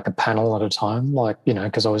doing it like a panel at a time, like,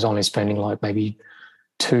 because I was only spending like maybe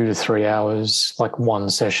 2 to 3 hours, like one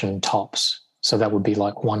session tops. So that would be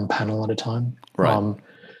like one panel at a time. Right.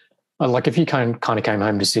 Like if you kind of came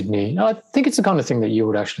home to Sydney, I think it's the kind of thing that you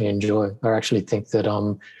would actually enjoy. I actually think that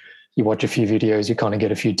you watch a few videos, you kind of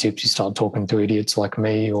get a few tips, you start talking to idiots like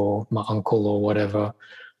me or my uncle or whatever,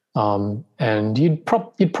 and you'd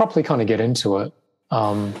probably kind of get into it.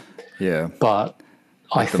 Yeah. But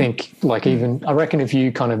I reckon if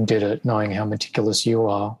you kind of did it knowing how meticulous you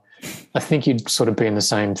are, I think you'd sort of be in the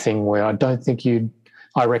same thing where I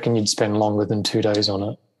reckon you'd spend longer than 2 days on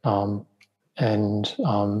it. And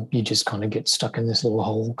you just kind of get stuck in this little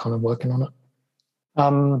hole kind of working on it.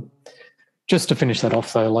 Just to finish that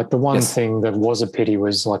off though, like the one thing that was a pity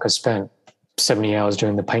was like I spent 70 hours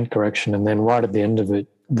doing the paint correction, and then right at the end of it,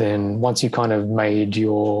 then once you kind of made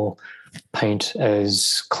your paint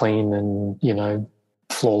as clean and,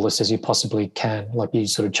 flawless as you possibly can, like you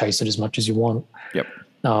sort of chase it as much as you want. Yep.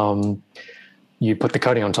 you put the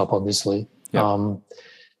coating on top, obviously. Yep.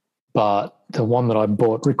 But the one that I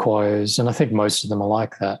bought requires, and I think most of them are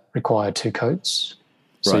like that, require 2 coats.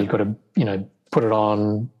 So Right. you've got to, put it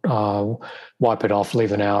on, wipe it off,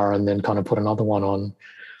 leave an hour, and then kind of put another one on.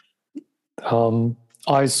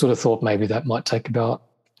 I sort of thought maybe that might take about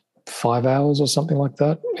 5 hours or something like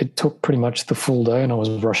that. It took pretty much the full day, and I was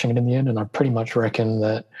rushing it in the end. And I pretty much reckon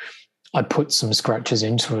that I put some scratches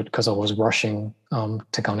into it because I was rushing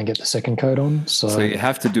to kind of get the second coat on. So you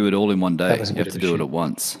have to do it all in one day. You have to do it issue. at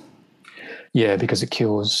once. Yeah, because it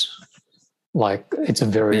cures. Like it's a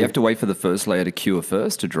very. But you have to wait for the first layer to cure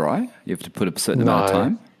first to dry. You have to put a certain amount of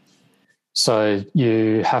time. So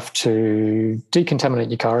you have to decontaminate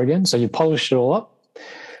your car again. So you polish it all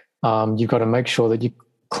up. You've got to make sure that you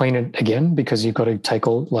clean it again because you've got to take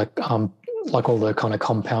all all the kind of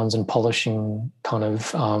compounds and polishing kind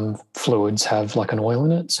of fluids have like an oil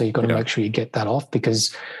in it. So you've got to make sure you get that off,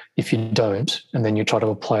 because if you don't and then you try to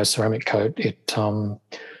apply a ceramic coat, it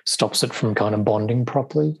stops it from kind of bonding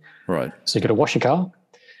properly. Right. So you've got to wash your car.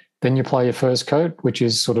 Then you apply your first coat, which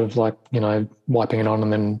is sort of like, wiping it on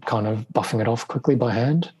and then kind of buffing it off quickly by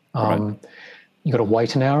hand. Right. You've got to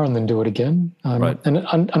wait an hour and then do it again. Right. And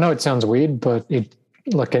I know it sounds weird, but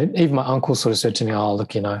even my uncle sort of said to me,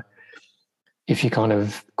 look, if you're kind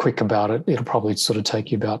of quick about it, it'll probably sort of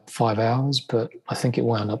take you about 5 hours. But I think it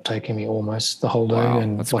wound up taking me almost the whole day. Wow,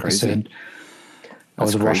 and that's like crazy. I said, I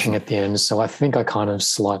was rushing at the end. So I think I kind of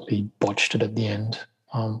slightly botched it at the end,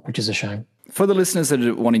 which is a shame. For the listeners that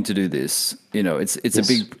are wanting to do this,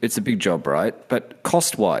 it's a big job, right? But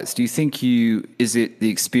cost-wise, do you think is it the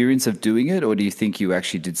experience of doing it, or do you think you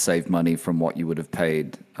actually did save money from what you would have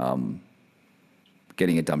paid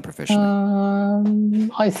getting it done professionally?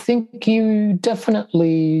 I think you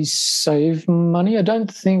definitely save money. I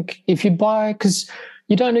don't think if you buy, because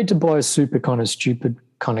you don't need to buy super kind of stupid,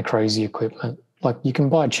 kind of crazy equipment. Like you can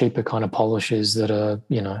buy cheaper kind of polishers that are,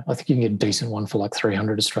 I think you can get a decent one for like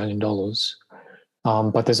 300 Australian dollars.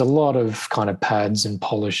 But there's a lot of kind of pads and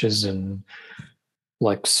polishes and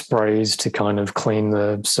like sprays to kind of clean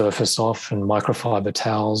the surface off, and microfiber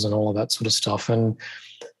towels and all of that sort of stuff. And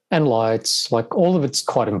lights, like all of it's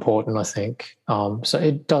quite important, I think. So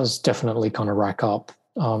it does definitely kind of rack up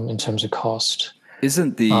in terms of cost.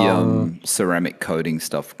 Isn't the ceramic coating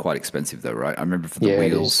stuff quite expensive though, right? I remember for the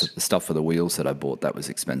wheels, the stuff for the wheels that I bought, that was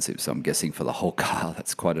expensive. So I'm guessing for the whole car,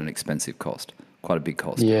 that's quite an expensive cost, quite a big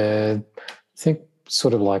cost. Yeah, I think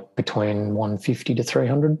sort of like between 150 to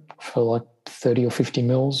 300 for like 30 or 50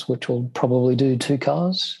 mils, which will probably do 2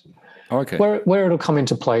 cars. Okay. Where it'll come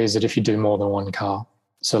into play is that if you do more than one car.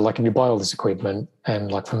 So like if you buy all this equipment,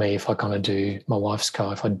 and like for me, if I kind of do my wife's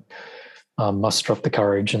car, if I muster up the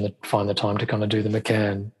courage and find the time to kind of do the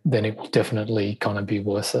McCann, then it will definitely kind of be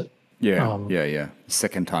worth it. Yeah.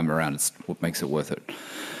 Second time around, it's what makes it worth it.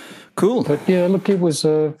 Cool. But yeah, look, it was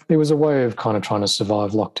a way of kind of trying to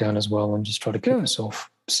survive lockdown as well, and just try to keep myself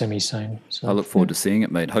semi-sane. So, I look forward to seeing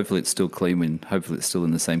it, mate. Hopefully it's still clean, and hopefully it's still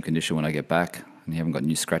in the same condition when I get back, and you haven't got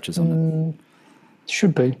new scratches on it.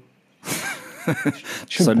 Should be.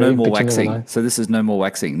 So no more waxing. So this is no more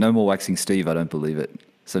waxing. No more waxing, Steve. I don't believe it.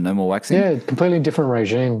 So no more waxing? Yeah, completely different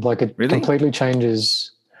regime. Like it completely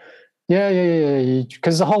changes. Yeah.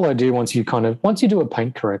 Because the whole idea, once you do a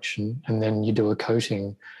paint correction and then you do a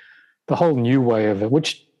coating, the whole new way of it,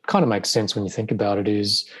 which kind of makes sense when you think about it,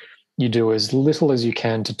 is you do as little as you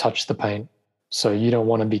can to touch the paint. So you don't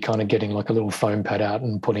want to be kind of getting like a little foam pad out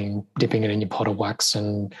and dipping it in your pot of wax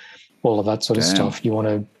and all of that sort of stuff. You want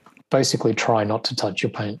to basically try not to touch your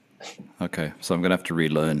paint. Okay, so I'm going to have to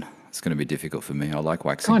relearn. It's going to be difficult for me. I like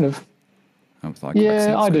waxing. Kind of. Waxing,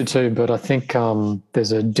 I do too, but I think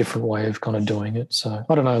there's a different way of kind of doing it. So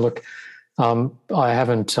I don't know. Look, I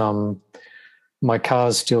haven't. My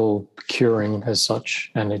car's still curing as such,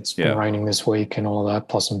 and it's been raining this week and all that.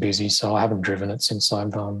 Plus, I'm busy, so I haven't driven it since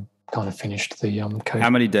I've kind of finished the coat. How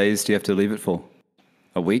many days do you have to leave it for?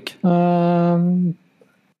 A week?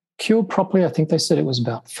 Cure properly, I think they said it was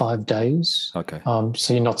about 5 days. Okay.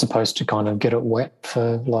 So you're not supposed to kind of get it wet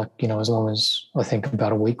for as long as I think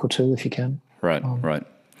about a week or two if you can. Right.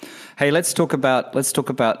 Hey, let's talk about I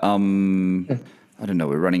don't know,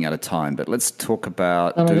 we're running out of time, but let's talk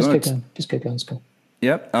about just keep going. It's cool.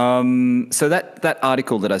 Yep. So that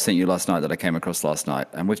article that I sent you last night, that I came across last night,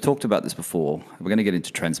 and we've talked about this before. We're going to get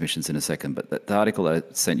into transmissions in a second, but the article that I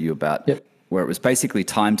sent you about where it was basically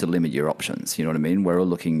time to limit your options. You know what I mean? We're all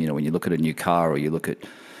looking, when you look at a new car, or you look at,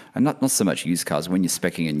 and not so much used cars, when you're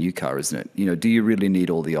speccing a new car, isn't it? Do you really need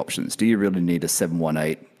all the options? Do you really need a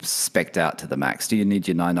 718 specced out to the max? Do you need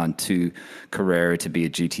your 992 Carrera to be a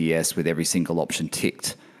GTS with every single option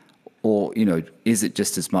ticked? or is it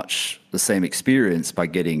just as much the same experience by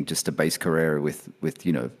getting just a base Carrera with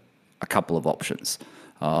a couple of options?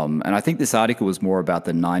 And I think this article was more about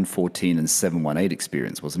the 914 and 718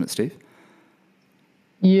 experience, wasn't it, Steve?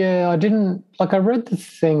 Yeah, I read the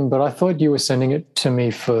thing, but I thought you were sending it to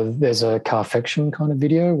me there's a Carfection kind of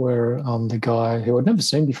video where the guy who I'd never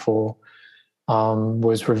seen before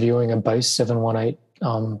was reviewing a base 718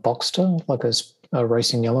 Boxster, like a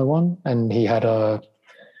racing yellow one, and he had a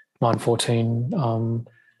 914, I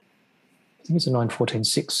think it's a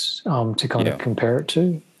 914.6 to kind of compare it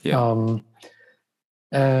to. Yeah.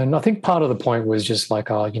 And I think part of the point was just like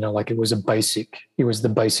it was the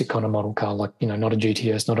basic kind of model car, like, not a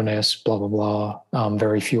GTS, not an S, blah, blah, blah,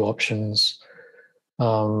 very few options.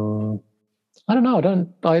 I don't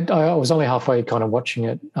know. I was only halfway kind of watching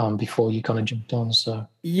it before you kind of jumped on. So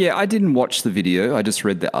yeah, I didn't watch the video. I just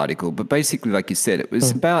read the article. But basically, like you said, it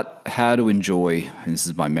was about how to enjoy, and this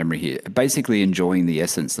is my memory here, basically enjoying the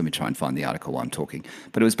essence. Let me try and find the article while I'm talking.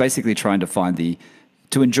 But it was basically trying to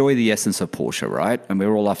enjoy the essence of Porsche, right? And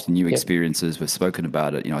we're all after new experiences. We've spoken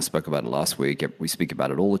about it. I spoke about it last week. We speak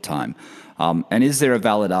about it all the time. And is there a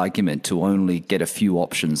valid argument to only get a few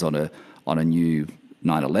options on a new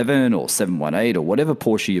 911 or 718 or whatever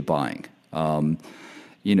Porsche you're buying? And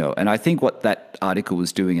I think what that article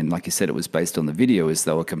was doing, and like you said, it was based on the video, is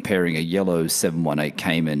they were comparing a yellow 718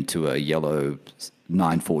 Cayman to a yellow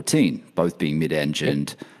 914, both being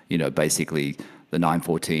mid-engined. Basically the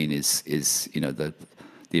 914 is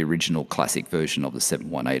the original classic version of the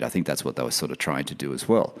 718. I think that's what they were sort of trying to do as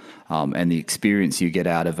well. And the experience you get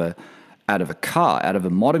out of a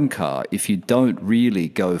modern car, if you don't really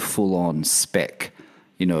go full on spec,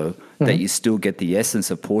 that you still get the essence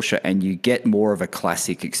of Porsche and you get more of a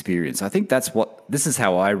classic experience. I think this is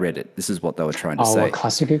how I read it. This is what they were trying to say. A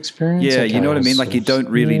classic experience? Yeah, okay, you know what I mean? Like you don't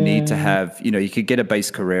really need to have, you could get a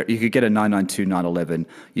base Carrera, you could get a 992, 911,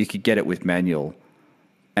 you could get it with manual,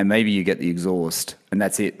 and maybe you get the exhaust and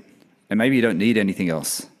that's it. And maybe you don't need anything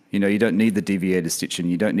else. You don't need the deviator stitch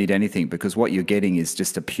and you don't need anything, because what you're getting is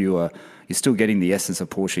just you're still getting the essence of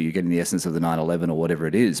Porsche, you're getting the essence of the 911 or whatever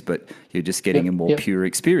it is, but you're just getting a more pure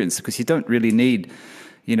experience, because you don't really need,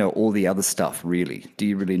 all the other stuff really. Do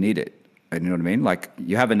you really need it? You know what I mean? Like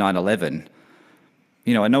you have a 911,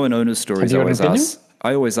 I know in owner's stories,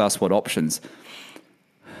 I always ask what options.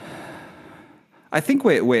 I think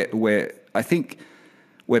we're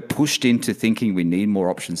pushed into thinking we need more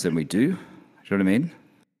options than we do. Do you know what I mean?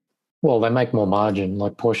 Well, they make more margin.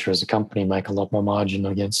 Like Porsche as a company make a lot more margin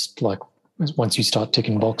against, like, once you start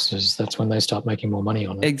ticking boxes, that's when they start making more money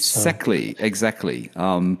on it. Exactly.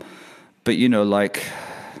 But, like,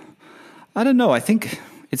 I don't know. I think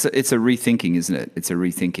it's a rethinking, isn't it? It's a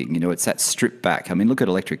rethinking. It's that strip back. I mean, look at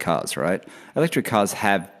electric cars, right? Electric cars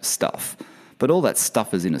have stuff, but all that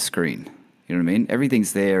stuff is in a screen. You know what I mean?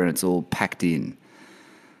 Everything's there and it's all packed in.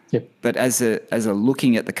 Yep. But as a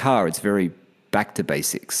looking at the car, it's very back to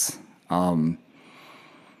basics. But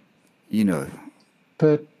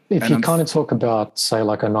if you kind of talk about, say,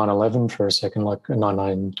 like a 911 for a second, like call it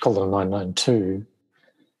a 992.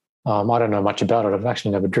 I don't know much about it. I've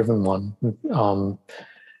actually never driven one.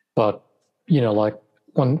 But like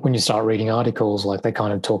when you start reading articles, like they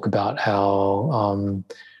kind of talk about how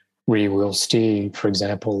rear wheel steer, for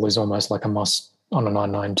example, is almost like a must on a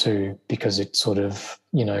 992, because it sort of,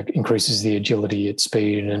 increases the agility at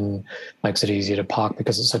speed and makes it easier to park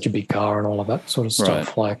because it's such a big car and all of that sort of stuff.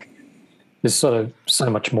 Right. Like there's sort of so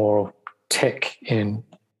much more tech in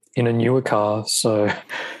a newer car. So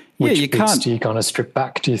which bits do you kind of strip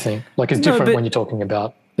back, do you think? Like it's different when you're talking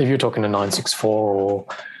about, if you're talking a 964 or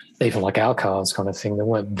even like our cars kind of thing, there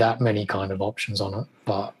weren't that many kind of options on it.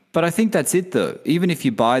 But I think that's it, though. Even if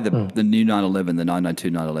you buy the new 911, the 992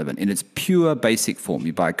 911, in its pure basic form,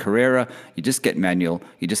 you buy a Carrera, you just get manual,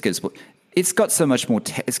 you just get sport. It's got so much more.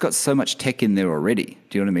 It's got so much tech in there already.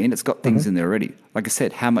 Do you know what I mean? It's got things in there already. Like I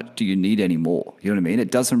said, how much do you need anymore? You know what I mean?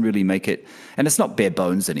 It doesn't really make it, and it's not bare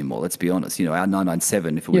bones anymore. Let's be honest. Our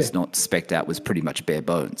 997, if it was not spec'd out, was pretty much bare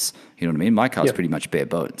bones. You know what I mean? My car's pretty much bare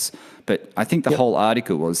bones. But I think the whole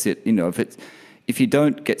article was that if you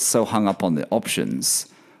don't get so hung up on the options,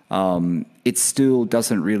 it still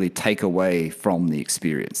doesn't really take away from the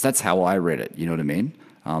experience. That's how I read it. You know what I mean?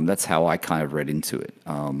 That's how I kind of read into it.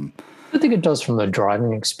 I think it does from the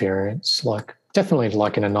driving experience, like definitely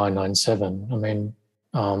like in a 997. I mean,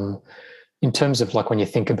 in terms of like when you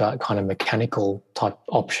think about kind of mechanical type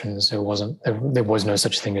options, there was no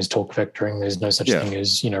such thing as torque vectoring. There's no such thing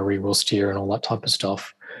as, rear wheel steer and all that type of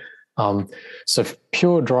stuff. So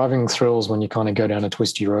pure driving thrills when you kind of go down a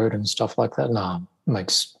twisty road and stuff like that,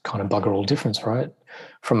 makes kind of bugger all difference, right?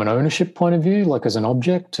 from an ownership point of view, like as an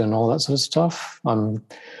object and all that sort of stuff,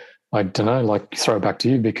 I don't know, like throw it back to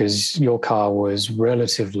you because your car was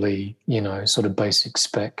relatively, sort of basic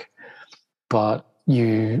spec, but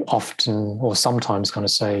you often or sometimes kind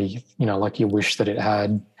of say, like you wish that it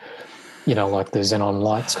had, like the xenon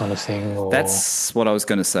lights kind of thing. Or That's what I was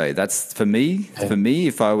going to say. That's for me. Yeah. For me,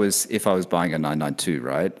 if I was buying a 992,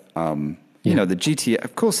 right? The GTS.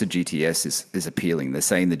 Of course, the GTS is appealing. They're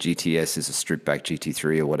saying the GTS is a stripped back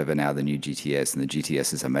GT3 or whatever now, the new GTS, and the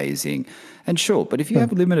GTS is amazing. And sure, but if you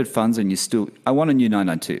have limited funds and I want a new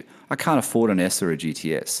 992. I can't afford an S or a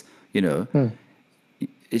GTS.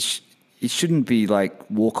 It shouldn't be like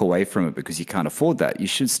walk away from it because you can't afford that. You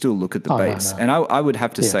should still look at the base. No. And I would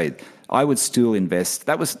have to say, I would still invest.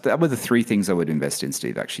 That were the three things I would invest in,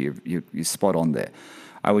 Steve. Actually, you're spot on there.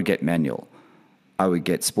 I would get manual, I would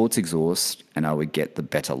get sports exhaust, and I would get the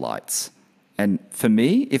better lights. And for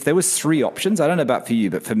me, if there was three options, I don't know about for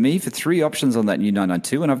you, but for me, for three options on that new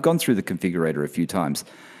 992, and I've gone through the configurator a few times,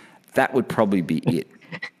 that would probably be it.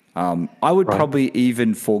 I would probably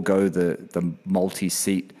even forego the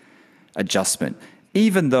multi-seat adjustment,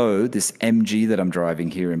 even though this MG that I'm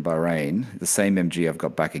driving here in Bahrain, the same MG I've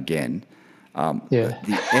got back again, the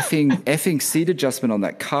effing seat adjustment on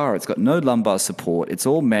that car, it's got no lumbar support. It's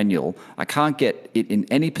all manual. I can't get it in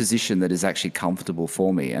any position that is actually comfortable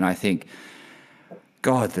for me. And I think,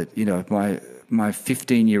 God, that, my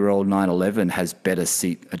 15-year-old 911 has better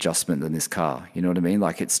seat adjustment than this car. You know what I mean?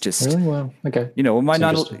 Like it's just... Really? Well, okay. My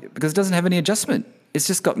 911, because it doesn't have any adjustment. It's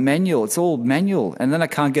just got manual. It's all manual. And then I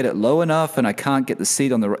can't get it low enough and I can't get the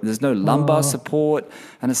seat on there's no lumbar support.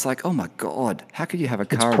 And it's like, oh my God, how could you have a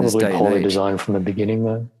car in this day and age? It's probably poorly designed from the beginning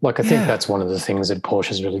though. Like I think that's one of the things that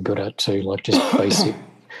Porsche is really good at too, like just basic.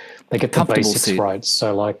 They get the basics seat right.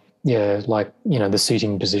 So the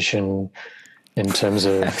seating position in terms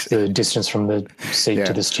of the distance from the seat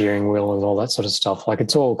to the steering wheel and all that sort of stuff. Like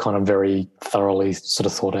it's all kind of very thoroughly sort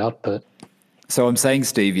of thought out, but... So I'm saying,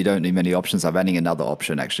 Steve, you don't need many options. I'm adding another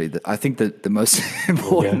option, actually. I think that the most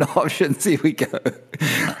important options, here we go.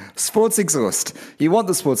 Sports exhaust. You want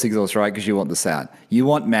the sports exhaust, right? Because you want the sound. You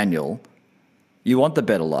want manual. You want the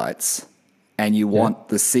better lights. And you want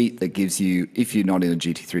the seat that gives you, if you're not in a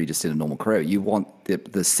GT3, just in a normal Carrera, you want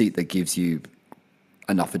the seat that gives you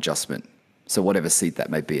enough adjustment. So whatever seat that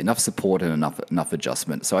may be, enough support and enough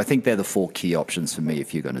adjustment. So I think they're the four key options for me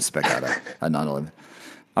if you're going to spec out a 911.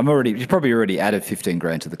 You probably already added 15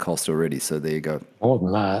 grand to the cost already. So there you go. More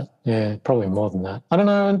than that. Yeah, probably more than that. I don't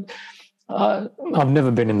know. I've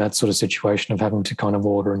never been in that sort of situation of having to kind of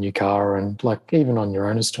order a new car and like even on your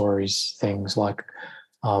own stories, things like,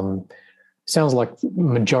 sounds like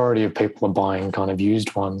majority of people are buying kind of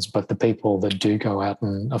used ones, but the people that do go out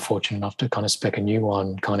and are fortunate enough to kind of spec a new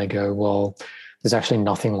one kind of go, well, there's actually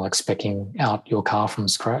nothing like speccing out your car from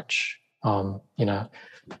scratch.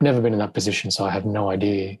 Never been in that position, so I have no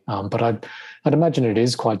idea. But I'd imagine it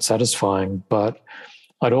is quite satisfying. But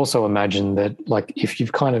I'd also imagine that, like, if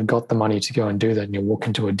you've kind of got the money to go and do that, and you walk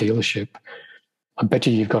into a dealership, I bet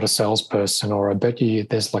you've got a salesperson, or I bet you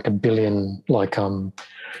there's like a billion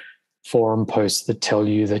forum posts that tell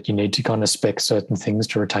you that you need to kind of spec certain things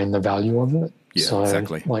to retain the value of it. Yeah, so,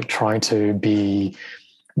 exactly. Like trying to be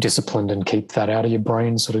disciplined and keep that out of your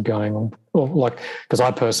brain, sort of going, well, like, because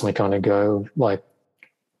I personally kind of go like,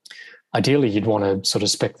 ideally, you'd want to sort of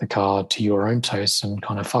spec the car to your own taste and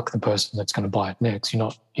kind of fuck the person that's going to buy it next. You're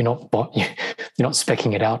not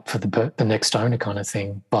specking it out for the next owner kind of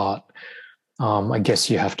thing. But I guess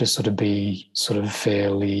you have to sort of be sort of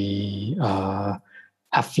fairly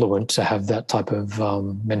affluent to have that type of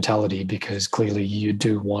mentality, because clearly you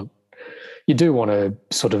do want to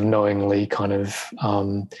sort of knowingly kind of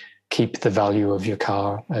keep the value of your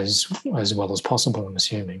car as well as possible, I'm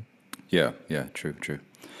assuming. Yeah, true.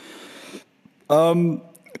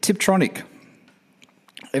 Tiptronic.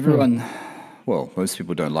 Everyone, well, most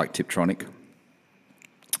people don't like Tiptronic.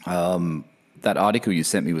 That article you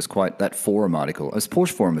sent me was that forum article. It was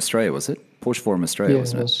Porsche Forum Australia, was it? Porsche Forum Australia,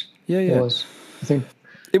 wasn't it? Yeah, it was. I think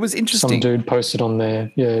it was interesting. Some dude posted on there,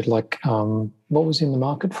 like, what was in the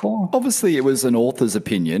market for? Obviously, it was an author's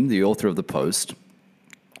opinion, the author of the post.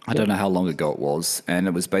 I don't know how long ago it was. And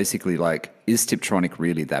it was basically like, is Tiptronic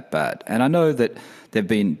really that bad? And I know that there have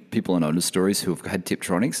been people on owner stories who have had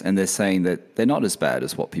Tiptronics, and they're saying that they're not as bad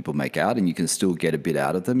as what people make out, and you can still get a bit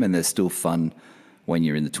out of them, and they're still fun when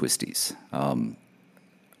you're in the twisties. And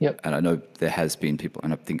I know there has been people,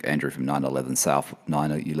 and I think Andrew from 911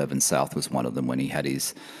 South was one of them when he had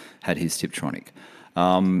his Tiptronic.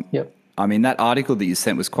 I mean, that article that you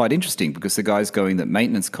sent was quite interesting, because the guy's going that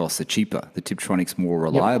maintenance costs are cheaper. The Tiptronic's more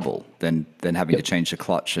reliable than having to change the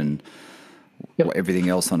clutch and everything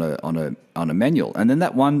else on a manual. And then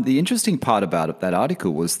the interesting part about that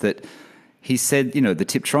article was that he said, the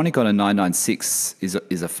Tiptronic on a 996 is a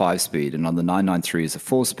 5-speed, and on the 993 is a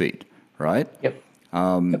 4-speed, right? Yep.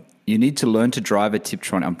 You need to learn to drive a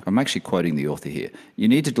Tiptronic. I'm actually quoting the author here. You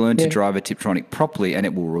need to learn to drive a Tiptronic properly, and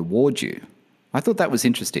it will reward you. I thought that was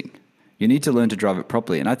interesting. You need to learn to drive it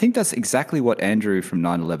properly. And I think that's exactly what Andrew from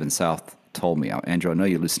 911 South told me. Andrew, I know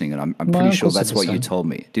you're listening, and I'm pretty sure that's what you told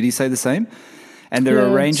me. Did he say the same? And there are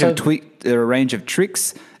a range of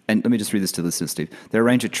tricks, and let me just read this to listeners, Steve. There are a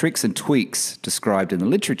range of tricks and tweaks described in the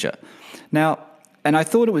literature. Now, and I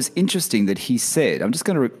thought it was interesting that he said, I'm just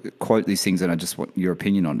going to quote these things, and I just want your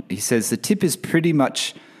opinion on it. He says, the tip is pretty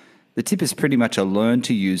much a learn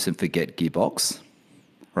to use and forget gearbox,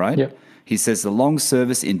 right? Yep. He says the long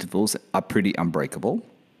service intervals are pretty unbreakable,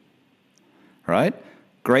 right?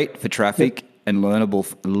 Great for traffic and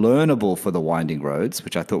learnable for the winding roads,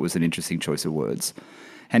 which I thought was an interesting choice of words.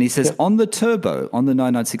 And he says on the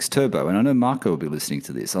 996 Turbo, and I know Marco will be listening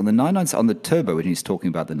to this, on the Turbo, when he's talking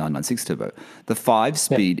about the 996 Turbo, the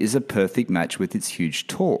 5-speed is a perfect match with its huge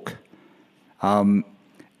torque. And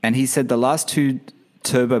he said the last 2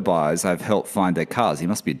 turbo buyers I've helped find their cars. He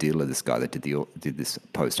must be a dealer, this guy that did this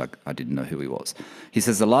post. I didn't know who he was. He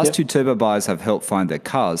says the last 2 turbo buyers I've helped find their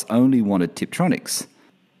cars only wanted Tiptronics.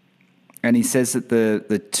 And he says that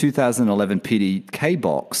the 2011 PDK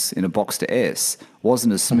box in a Box to S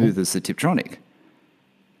wasn't as smooth as the Tiptronic.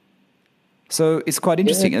 So it's quite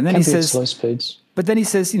interesting. And then he says, slow speeds. But then he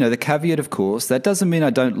says, the caveat, of course, that doesn't mean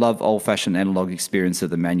I don't love old-fashioned analog experience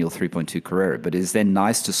of the manual 3.2 Carrera, but it is then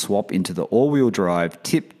nice to swap into the all-wheel drive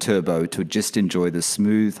tip turbo to just enjoy the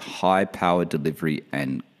smooth, high-power delivery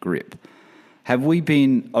and grip. Have we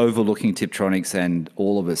been overlooking Tiptronics, and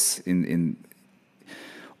all of us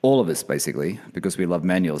all of us basically, because we love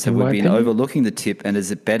manuals, have we been overlooking the tip, and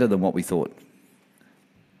is it better than what we thought?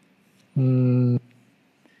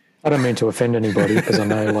 I don't mean to offend anybody, because I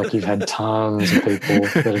know you've had tons of people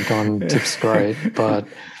that have gone tip's great, but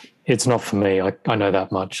it's not for me. I know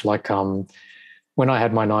that much. When I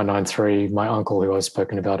had my 993, my uncle, who I've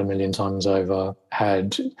spoken about a million times over,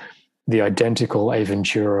 had the identical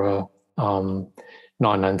Aventura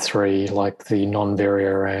 993, the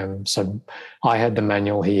non-vario RAM. So I had the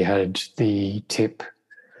manual, he had the tip,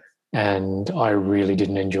 and I really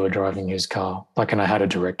didn't enjoy driving his car. And I had a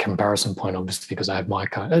direct comparison point, obviously, because I had my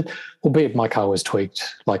car, albeit my car was tweaked.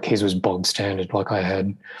 His was bog standard. I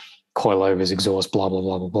had coilovers, exhaust, blah, blah,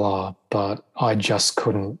 blah, blah, blah. But I just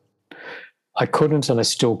couldn't, and I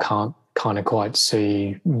still can't kind of quite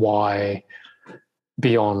see why,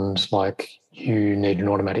 beyond you need an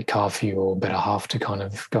automatic car for your better half to kind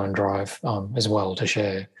of go and drive as well, to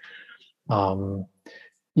share.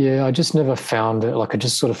 I just never found it. I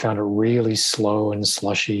just sort of found it really slow and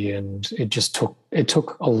slushy, and it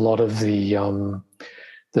took a lot of the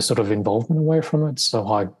sort of involvement away from it. So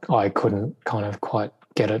I couldn't kind of quite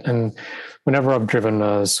get it. And whenever I've driven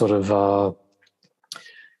a sort of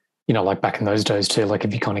back in those days too,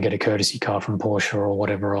 if you kind of get a courtesy car from Porsche or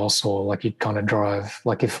whatever else, or you'd kind of drive,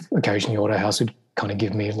 if occasionally Autohouse would kind of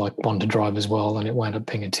give me one to drive as well, and it wound up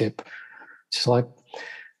being a tip. It's just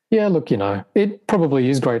it probably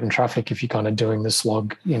is great in traffic if you're kind of doing the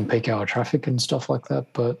slog in peak hour traffic and stuff like that,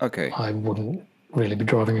 but I wouldn't really be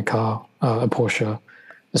driving a car, a Porsche,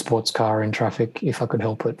 a sports car in traffic if I could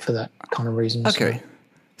help it for that kind of reason. Okay.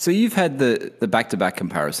 So you've had the back-to-back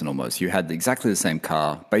comparison almost. You had exactly the same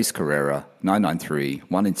car, base Carrera, 993,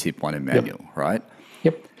 one in tip, one in manual, right?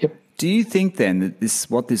 Yep. Do you think then that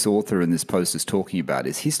what this author in this post is talking about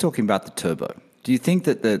is he's talking about the turbo? Do you think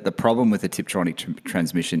that the problem with the Tiptronic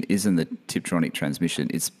transmission isn't the Tiptronic transmission?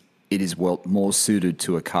 It is more suited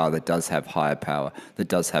to a car that does have higher power, that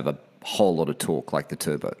does have a whole lot of torque like the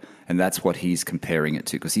turbo. And that's what he's comparing it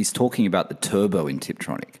to, because he's talking about the turbo in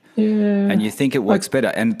Tiptronic. Yeah. And you think it works better.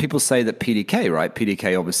 And people say that PDK, right?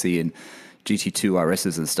 PDK obviously in GT2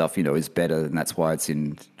 RSs and stuff, is better, and that's why it's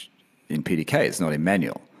in PDK. It's not in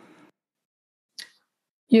manual.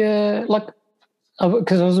 Yeah,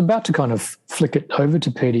 because I was about to kind of flick it over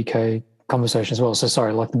to PDK conversation as well. So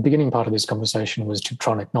sorry, the beginning part of this conversation was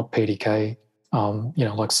Tiptronic, not PDK.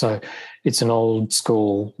 So it's an old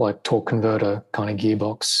school torque converter kind of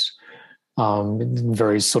gearbox,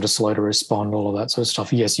 very sort of slow to respond, all of that sort of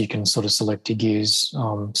stuff. Yes, you can sort of select your gears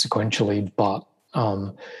sequentially, but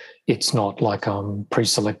it's not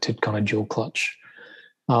pre-selected kind of dual clutch.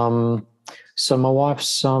 So my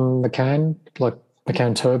wife's Macan,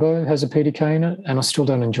 Macan Turbo, has a PDK in it, and I still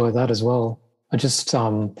don't enjoy that as well. I just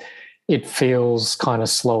it feels kind of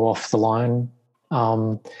slow off the line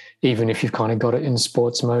even if you've kind of got it in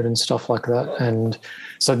sports mode and stuff like that. And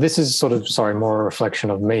so this is sort of, more a reflection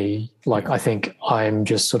of me. Like, I think I'm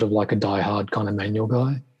just sort of like a diehard kind of manual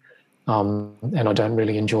guy. And I don't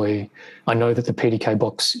really enjoy, I know that the PDK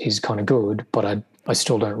box is kind of good, but I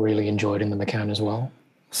still don't really enjoy it in the Macan as well.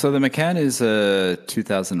 So the Macan is a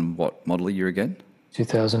 2000 what model year again?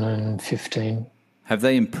 2015. Have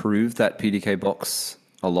they improved that PDK box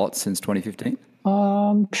a lot since 2015?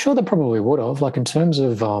 Sure, they probably would have. Like in terms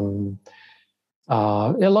of a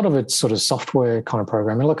lot of it's sort of software kind of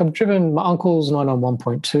programming. Like I've driven my uncle's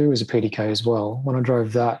 991.2 as a PDK as well. When I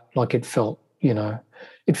drove that, like it felt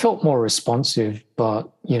more responsive, but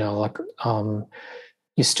you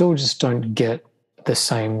still just don't get the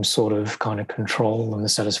same sort of kind of control and the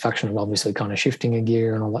satisfaction of obviously kind of shifting a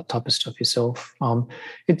gear and all that type of stuff yourself.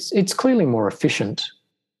 It's clearly more efficient,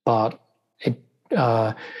 but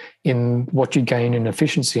in what you gain in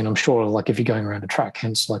efficiency, and I'm sure like if you're going around a track,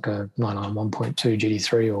 hence like a 991.2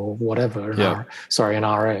 GT3 or whatever, an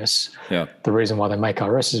RS. Yeah. The reason why they make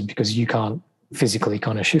RS is because you can't physically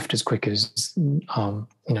kind of shift as quick as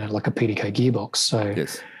like a PDK gearbox. So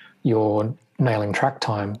you're nailing track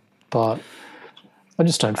time, but I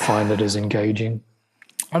just don't find it as engaging.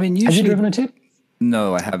 I mean, usually, have you driven a Tip?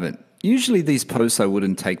 No, I haven't. Usually these posts I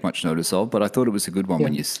wouldn't take much notice of, but I thought it was a good one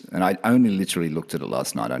and I only literally looked at it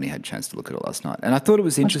last night. I only had a chance to look at it last night. And I thought it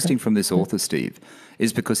was interesting from this author, Steve,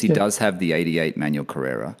 is because he does have the 88 manual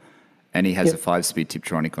Carrera and he has a 5-speed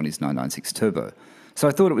Tiptronic on his 996 turbo. So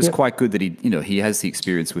I thought it was quite good that he has the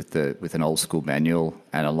experience with an old school manual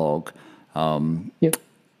analog. And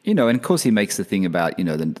of course he makes the thing about,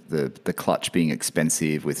 the clutch being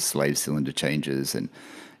expensive with slave cylinder changes and,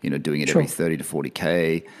 doing it every 30 to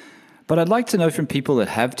 40K. But I'd like to know from people that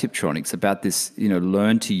have Tiptronics about this,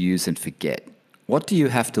 learn to use and forget. What do you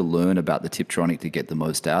have to learn about the Tiptronic to get the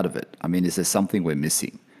most out of it? I mean, is there something we're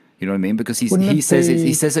missing? You know what I mean? Because he says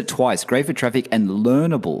it twice, great for traffic and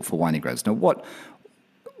learnable for winding roads. Now, what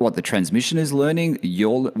the transmission is learning,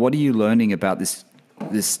 what are you learning about this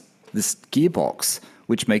gearbox,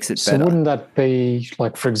 which makes it better? So wouldn't that be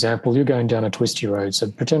like, for example, you're going down a twisty road.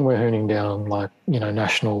 So pretend we're hooning down like,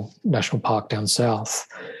 National Park down south.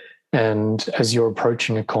 And as you're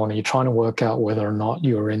approaching a corner, you're trying to work out whether or not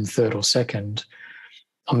you're in third or second.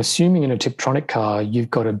 I'm assuming in a Tiptronic car, you've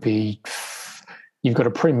got to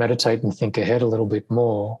premeditate and think ahead a little bit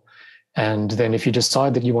more. And then if you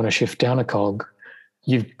decide that you want to shift down a cog,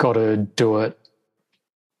 you've got to do it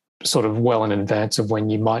sort of well in advance of when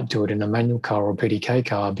you might do it in a manual car or PDK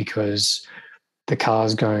car, because the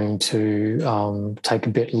car's going to take a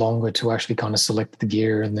bit longer to actually kind of select the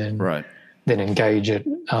gear and then engage it,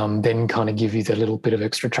 then kind of give you the little bit of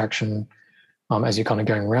extra traction as you're kind of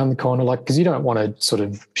going around the corner. Like, because you don't want to sort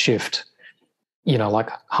of shift, like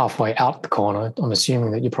halfway out the corner. I'm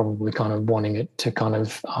assuming that you're probably kind of wanting it to kind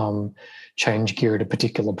of change gear at a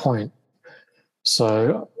particular point.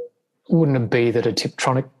 So wouldn't it be that a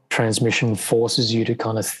Tiptronic transmission forces you to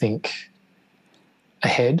kind of think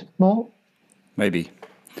ahead more? Maybe.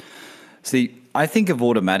 See, I think of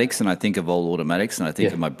automatics and I think of old automatics and I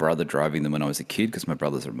think of my brother driving them when I was a kid, because my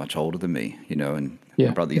brothers are much older than me, and my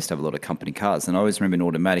brother used to have a lot of company cars. And I always remember an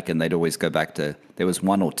automatic and they'd always go back to, there was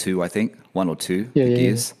one or two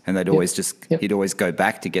gears. And they'd always he'd always go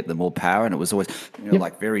back to get the more power. And it was always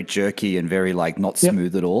like very jerky and very like not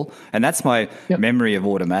smooth at all. And that's my memory of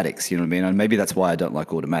automatics, you know what I mean? And maybe that's why I don't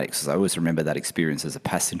like automatics, because I always remember that experience as a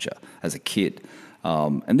passenger, as a kid.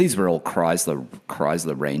 And these were all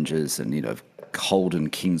Chrysler Rangers and, Holden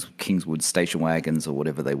Kingswood station wagons or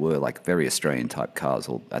whatever they were, like very Australian type cars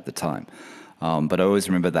at the time. But I always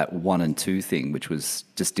remember that 1 and 2 thing, which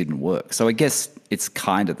just didn't work. So I guess it's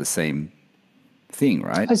kind of the same thing,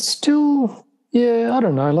 right? I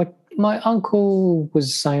don't know. Like my uncle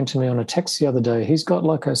was saying to me on a text the other day, he's got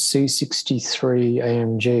like a C63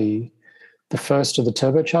 AMG, the first of the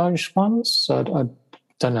turbocharged ones. So I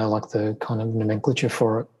don't know like the kind of nomenclature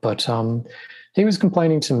for it, but he was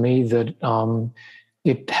complaining to me that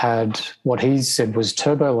it had what he said was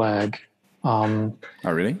turbo lag. Oh,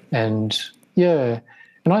 really? And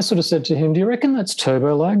and I sort of said to him, do you reckon that's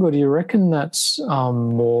turbo lag or do you reckon that's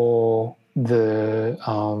more the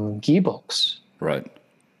gearbox? Right.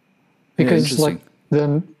 Because like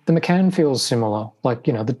the Macan feels similar. Like,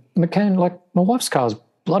 the Macan, like my wife's car's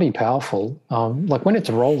bloody powerful. Like when it's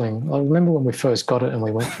rolling, I remember when we first got it and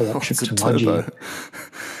we went for that trip to Mudgee.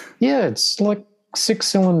 Yeah, it's like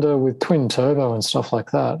 6-cylinder with twin turbo and stuff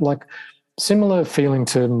like that. Like similar feeling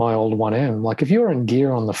to my old 1M. Like if you're in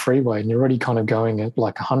gear on the freeway and you're already kind of going at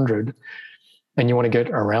like 100 and you want to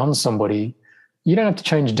get around somebody, you don't have to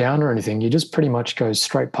change down or anything. You just pretty much go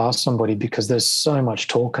straight past somebody because there's so much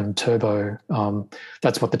torque and turbo.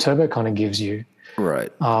 That's what the turbo kind of gives you.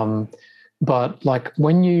 Right. But like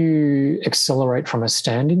when you accelerate from a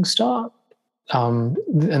standing start,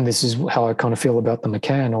 and this is how I kind of feel about the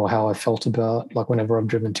Macan, or how I felt about like whenever I've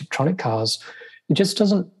driven Tiptronic cars, it just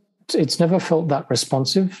doesn't, it's never felt that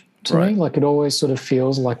responsive to me. Like it always sort of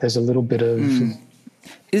feels like there's a little bit of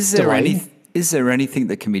Is there anything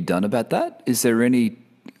that can be done about that? Is there anything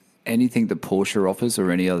that Porsche offers or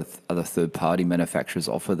any other third-party manufacturers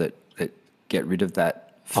offer that get rid of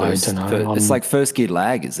that first? I don't know. It's like first gear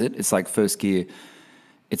lag, is it? It's like first gear.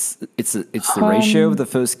 It's the ratio of the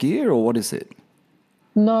first gear, or what is it?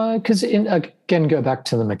 No, because again, go back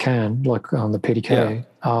to the Macan, like on the PDK.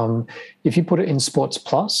 Yeah. If you put it in Sports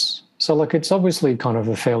Plus, so like it's obviously kind of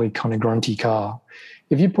a fairly kind of grunty car.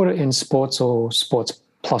 If you put it in Sports or Sports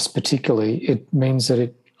Plus particularly, it means that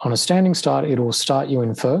it on a standing start, it will start you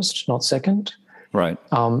in first, not second. Right.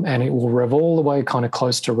 And it will rev all the way kind of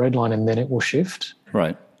close to redline, and then it will shift.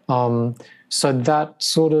 Right. So that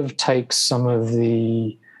sort of takes some of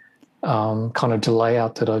the kind of delay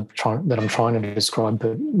out that I'm trying to describe,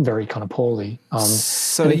 but very kind of poorly.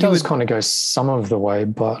 So it does kind of go some of the way,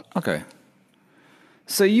 but okay.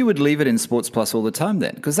 So you would leave it in Sports Plus all the time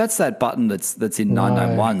then, because that's that button that's in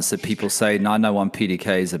 991. So people say 991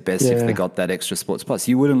 PDKs are best if they got that extra Sports Plus.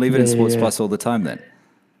 You wouldn't leave it in Sports Plus all the time then.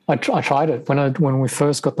 I tried it when we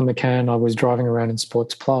first got the Macan. I was driving around in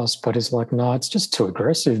Sports Plus, but it's like, no, it's just too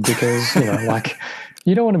aggressive because like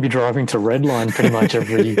you don't want to be driving to redline pretty much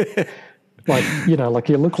every, like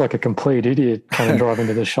you look like a complete idiot kind of driving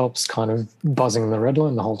to the shops, kind of buzzing the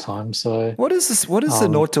redline the whole time. So what is this? What is the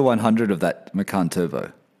 0 to 100 of that Macan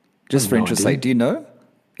Turbo? Just for interest's sake, do you know?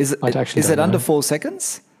 Is it under 4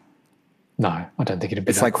 seconds? No, I don't think it'd be.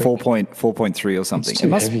 It's like 4.3 or something. It's too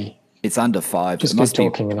heavy. It's under 5. Just keep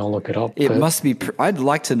talking and I'll look it up. It must be. I'd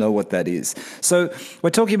like to know what that is. So we're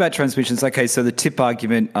talking about transmissions. Okay, so the tip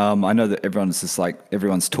argument. I know that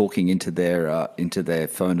everyone's talking into their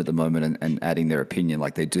phone at the moment and adding their opinion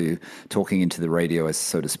like they do, talking into the radio,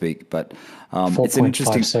 so to speak. But it's an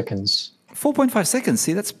interesting 4.5 seconds. 4.5 seconds.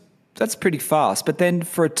 See, that's pretty fast. But then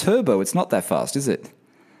for a turbo, it's not that fast, is it?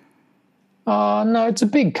 No, it's a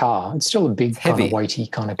big car. It's still a big, heavy, kind of weighty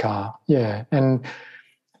kind of car. Yeah, and.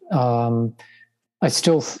 I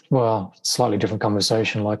still, slightly different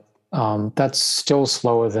conversation. Like that's still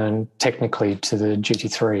slower than technically to the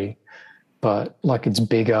GT3, but like it's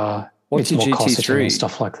bigger. What's it's your more GT3? And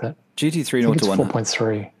stuff like that. GT3 0 to 100.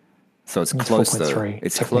 4.3. So it's close though.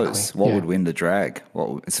 It's close. What would win the drag?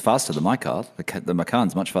 Well, it's faster than my car. The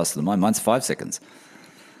Macan's much faster than mine. Mine's 5 seconds.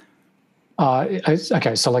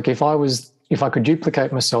 Okay, so like if I could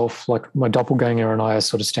duplicate myself, like my doppelganger and I are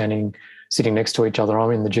sort of sitting next to each other.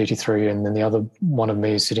 I'm in the GT3 and then the other one of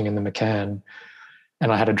me is sitting in the Macan, and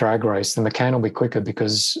I had a drag race. The Macan will be quicker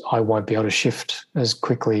because I won't be able to shift as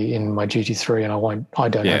quickly in my GT3, and I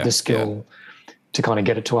don't have the skill to kind of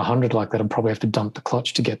get it to 100 like that. I'd probably have to dump the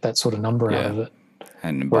clutch to get that sort of number out of it.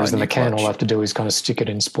 And whereas the Macan, all I have to do is kind of stick it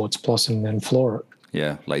in Sports Plus and then floor it.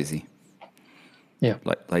 Yeah, lazy. Yeah.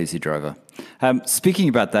 Lazy driver. Speaking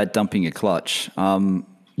about that, dumping a clutch,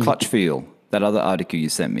 clutch feel. That other article you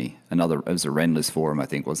sent me, it was a Renless forum, I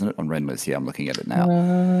think, wasn't it? On Renless, yeah, I'm looking at it now.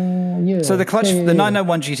 So the clutch, the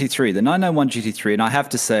 991 GT3, and I have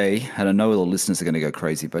to say, and I know all the listeners are going to go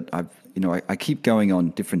crazy, but I keep going on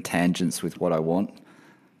different tangents with what I want.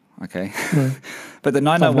 Okay, but the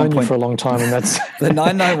 991 I've known you for a long time, and that's the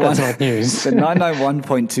 991 that's not news. The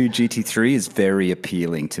 991.2 GT3 is very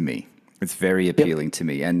appealing to me. It's very appealing to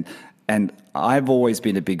me, and I've always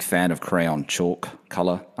been a big fan of crayon chalk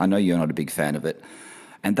color. I know you're not a big fan of it.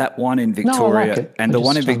 And that one in Victoria, in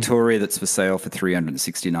Victoria that's for sale for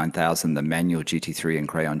 $369,000, the manual GT3 in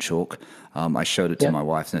crayon chalk. I showed it to my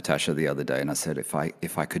wife Natasha the other day, and I said if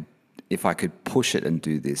I could push it and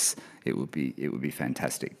do this, it would be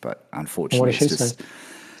fantastic. But unfortunately, it's just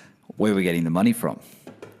where we're getting the money from.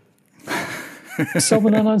 Sell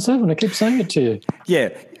the 997. I keep saying it to you. Yeah.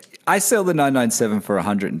 I sell the 997 for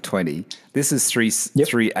 120. This is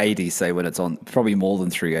 380, say, when it's on, probably more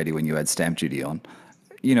than 380 when you add stamp duty on.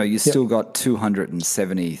 You still got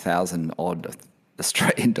 270,000 odd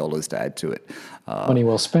Australian dollars to add to it. Money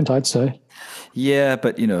well spent, I'd say. Yeah,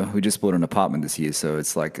 but we just bought an apartment this year, so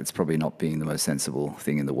it's like it's probably not being the most sensible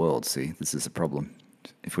thing in the world. See, this is a problem.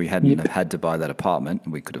 If we hadn't have had to buy that apartment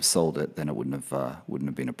and we could have sold it, then it wouldn't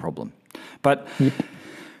have been a problem. But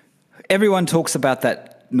everyone talks about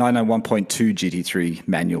that 991.2 GT3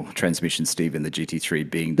 manual transmission, Steve, and the GT3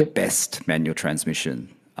 being the best manual transmission.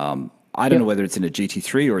 I don't know whether it's in a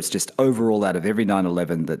GT3 or it's just overall out of every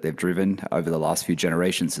 911 that they've driven over the last few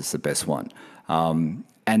generations, it's the best one.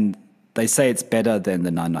 And they say it's better than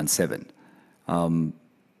the 997.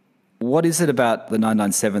 What is it about the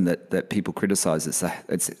 997 that people criticize? It's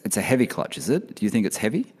a heavy clutch, is it? Do you think it's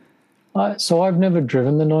heavy? So I've never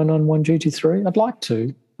driven the 991 GT3. I'd like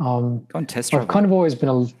to. Go on test drive. I've kind of always been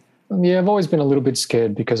I've always been a little bit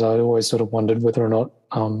scared because I always sort of wondered whether or not,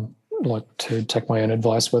 like to take my own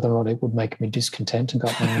advice, whether or not it would make me discontent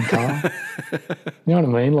about my own car. You know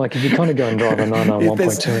what I mean? Like if you kind of go and drive a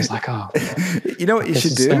 991.2, it's like, you know what you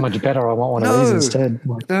should do? So much better. I want one of these instead.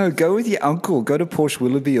 No, go with your uncle. Go to Porsche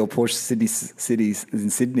Willoughby or Porsche City in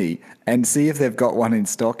Sydney and see if they've got one in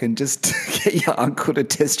stock, and just get your uncle to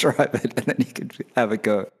test drive it, and then you can have a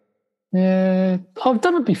go. Yeah, I've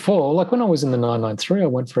done it before. Like when I was in the 993, I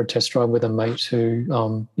went for a test drive with a mate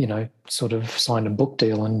who, sort of signed a book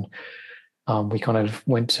deal, and we kind of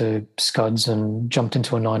went to Scuds and jumped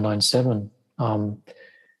into a 997. And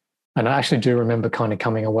I actually do remember kind of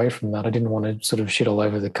coming away from that. I didn't want to sort of shit all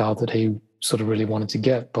over the car that he sort of really wanted to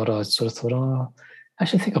get, but I sort of thought, I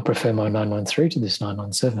actually think I prefer my 993 to this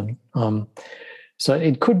 997. So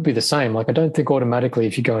it could be the same. Like I don't think automatically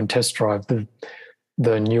if you go and test drive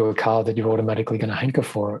the newer car that you're automatically going to hanker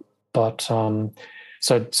for it. But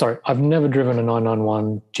sorry, I've never driven a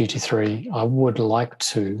 991 GT3. I would like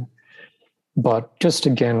to, but just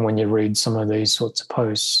again, when you read some of these sorts of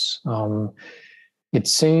posts, it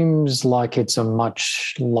seems like it's a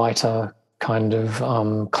much lighter kind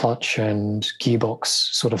of clutch and gearbox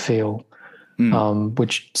sort of feel,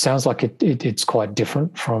 which sounds like it's quite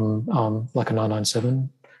different from like a 997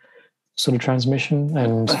 sort of transmission.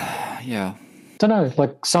 And yeah. I don't know,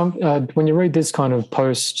 like when you read this kind of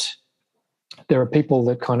post, there are people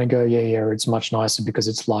that kind of go, yeah, it's much nicer because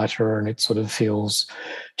it's lighter and it sort of feels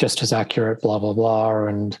just as accurate, blah, blah, blah.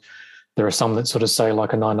 And there are some that sort of say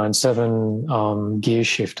like a 997 gear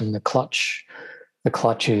shift, and the clutch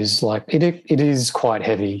is like, it is quite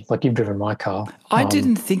heavy. Like you've driven my car. I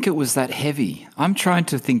didn't think it was that heavy. I'm trying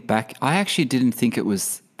to think back. I actually didn't think it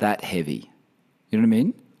was that heavy. You know what I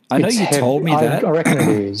mean? I know you told me that. I reckon it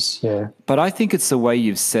is, yeah. But I think it's the way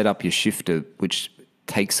you've set up your shifter which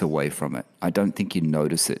takes away from it. I don't think you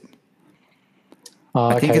notice it.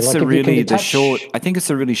 I think it's I think it's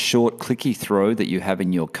a really short, clicky throw that you have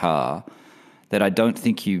in your car that I don't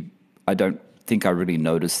think I really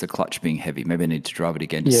noticed the clutch being heavy. Maybe I need to drive it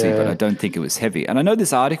again to see, but I don't think it was heavy. And I know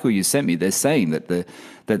this article you sent me, they're saying that the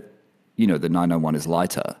 901 is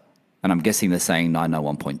lighter. And I'm guessing they're saying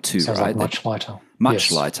 901.2, sounds right? Like much lighter.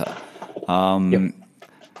 Much lighter.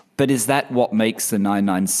 But is that what makes the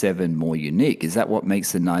 997 more unique? Is that what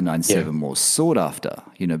makes the 997 more sought after?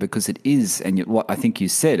 Because it is, and what I think you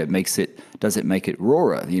said, does it make it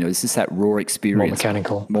rawer? Is this that raw experience?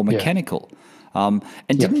 More mechanical. And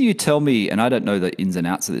didn't you tell me, and I don't know the ins and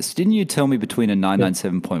outs of this, didn't you tell me between a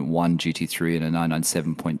 997.1 GT3 and a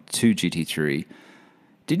 997.2 GT3,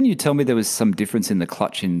 didn't you tell me there was some difference in the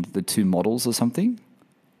clutch in the two models or something?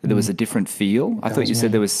 There was a different feel? I thought you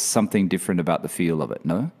said there was something different about the feel of it,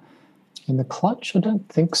 no? In the clutch? I don't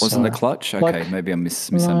think so. Wasn't the clutch? Okay, maybe I'm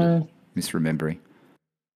misremembering.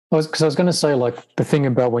 Because I was going to say, like, the thing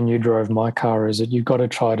about when you drove my car is that you've got to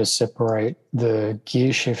try to separate the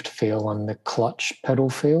gear shift feel and the clutch pedal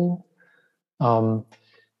feel.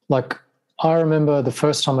 Like, I remember the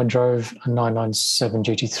first time I drove a 997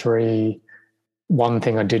 GT3, one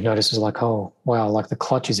thing I did notice was like, oh, wow, like the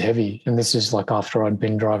clutch is heavy. And this is like after I'd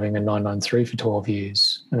been driving a 993 for 12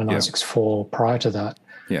 years and a 964 prior to that.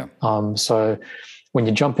 Yeah. So when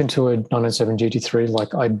you jump into a 997 GT3,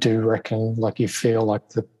 like I do reckon like you feel like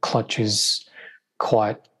the clutch is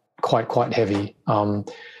quite heavy.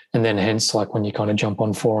 And then hence like when you kind of jump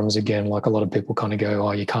on forums again, like a lot of people kind of go,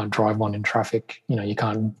 oh, you can't drive one in traffic. You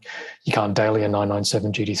can't daily a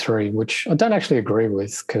 997 GT3, which I don't actually agree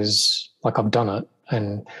with because like I've done it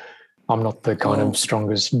and I'm not the kind of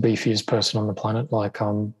strongest, beefiest person on the planet. Like,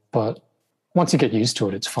 but once you get used to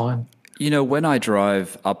it, it's fine. When I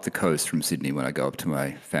drive up the coast from Sydney, when I go up to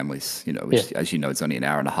my family's, which as you know, it's only an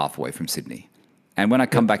hour and a half away from Sydney. And when I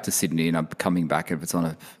come back to Sydney and I'm coming back, if it's on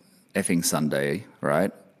a effing Sunday,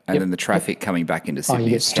 right? And then the traffic coming back into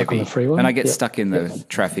Sydney is heavy. On the freeway? And I get stuck in the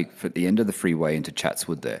traffic at the end of the freeway into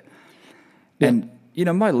Chatswood there. And,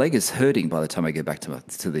 my leg is hurting by the time I get back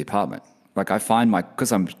to the apartment. Like I find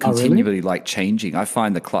because I'm continually like changing, I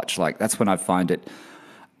find the clutch, like that's when I find it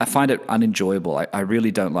unenjoyable. I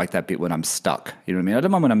really don't like that bit when I'm stuck. You know what I mean? I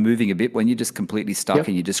don't mind when I'm moving a bit. When you're just completely stuck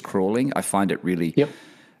and you're just crawling, I find it really,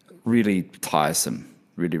 really tiresome.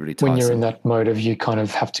 Really, really tiresome. When you're in that mode of you kind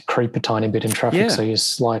of have to creep a tiny bit in traffic, so you're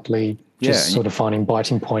slightly just Yeah. sort of finding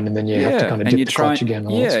biting point, and then you have to kind of dip the clutch again.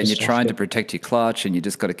 Yeah, and you're trying to protect your clutch, and you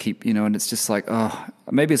just got to keep, and it's just like,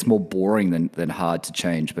 maybe it's more boring than hard to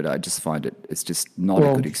change, but I just find it's just not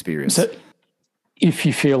a good experience. So if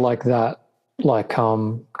you feel like that, like,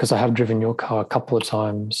 because I have driven your car a couple of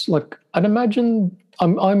times, like I'd imagine,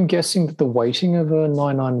 I'm guessing that the weighting of a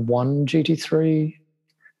 991 GT3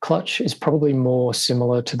 clutch is probably more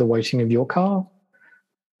similar to the weighting of your car.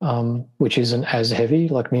 Which isn't as heavy,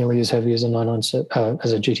 like nearly as heavy as a 997,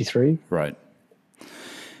 as a GT3. Right.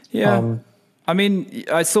 Yeah. I mean,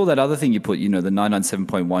 I saw that other thing you put, the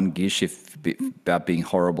 997.1 gear shift about being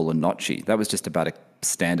horrible and notchy. That was just about a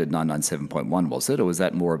standard 997.1, was it? Or was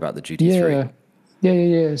that more about the GT3?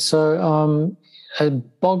 Yeah. So a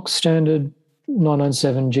bog standard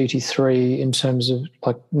 997 GT3 in terms of,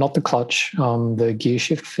 like, not the clutch, the gear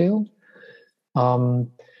shift feel.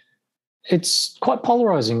 It's quite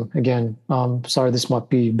polarizing again. Sorry, this might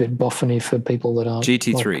be a bit boffiny for people that aren't.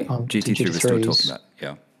 GT3. GT3 we're still talking about,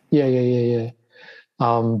 yeah. Yeah.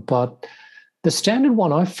 But the standard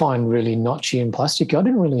one I find really notchy and plastic. I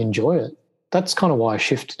didn't really enjoy it. That's kind of why I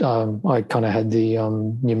kind of had the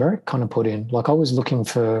numeric kind of put in. Like I was looking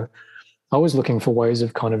for ways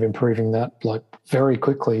of kind of improving that, like, very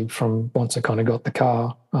quickly from once I kind of got the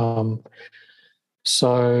car.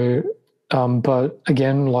 But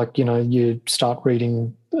again, like, you start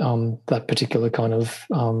reading that particular kind of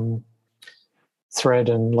thread,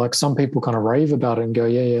 and like some people kind of rave about it and go,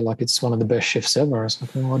 yeah, like it's one of the best shifts ever. I was like,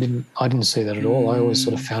 well, I didn't see that at all. I always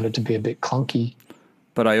sort of found it to be a bit clunky.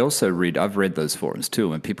 But I've read those forums too.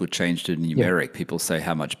 When people changed to numeric, people say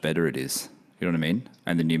how much better it is. You know what I mean?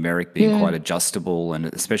 And the numeric being quite adjustable, and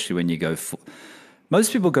especially when you go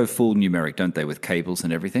most people go full numeric, don't they, with cables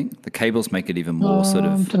and everything? The cables make it even more sort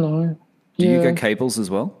of. I don't know. Do you go cables as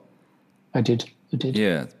well? I did.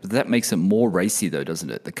 Yeah, but that makes it more racy though, doesn't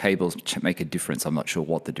it? The cables make a difference. I'm not sure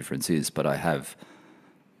what the difference is, but I have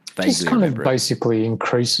vaguely just kind of basically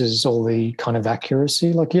increases all the kind of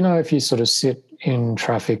accuracy. Like, if you sort of sit in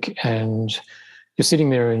traffic and you're sitting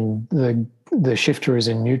there and the shifter is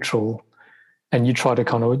in neutral, and you try to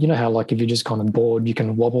kind of, how, like, if you're just kind of bored, you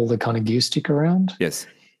can wobble the kind of gear stick around. Yes.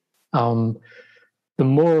 The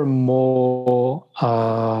more and more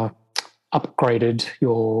upgraded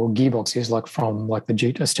your gearbox is, like from like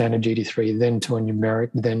a standard GT3, then to a numeric,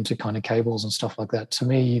 then to kind of cables and stuff like that. To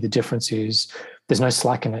me, the difference is there's no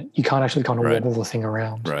slack in it. You can't actually kind of wobble the thing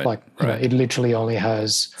around. Right. It literally only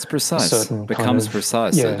has. It's precise. Becomes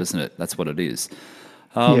precise, though, doesn't it? That's what it is.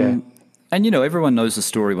 And everyone knows the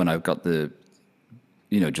story when I've got the,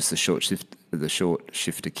 just the short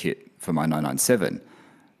shifter kit for my 997.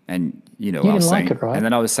 And, I was saying, like it, right? And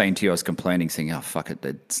then I was saying to you, I was complaining, saying, oh, fuck it,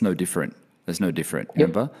 it's no different. There's no different,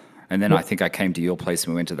 remember? And then I think I came to your place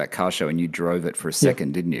and we went to that car show and you drove it for a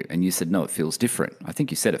second, didn't you? And you said, no, it feels different. I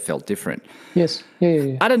think you said it felt different. Yes.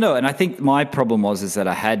 Yeah. I don't know. And I think my problem is that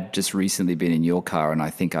I had just recently been in your car and I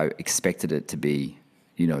think I expected it to be,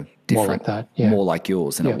 different. More like that, more like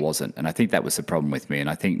yours, and it wasn't. And I think that was the problem with me. And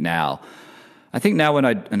I think now when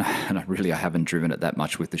I haven't driven it that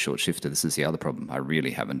much with the short shifter. This is the other problem. I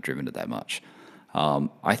really haven't driven it that much.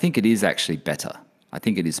 I think it is actually better. I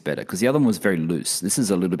think it is better because the other one was very loose. This is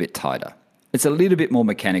a little bit tighter. It's a little bit more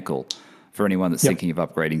mechanical for anyone that's thinking of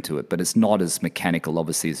upgrading to it, but it's not as mechanical,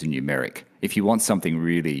 obviously, as a numeric. If you want something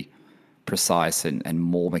really precise and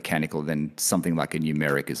more mechanical, then something like a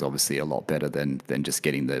numeric is obviously a lot better than just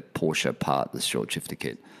getting the Porsche part, the short shifter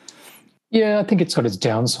kit. Yeah, I think it's got its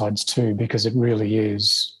downsides too, because it really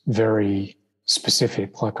is very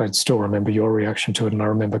specific. Like, I still remember your reaction to it, and I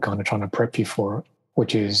remember kind of trying to prep you for it,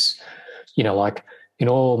 which is, like in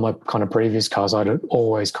all my kind of previous cars, I'd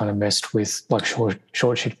always kind of messed with like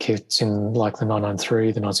short shift kits in like the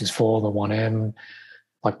 993, the 964, the 1M,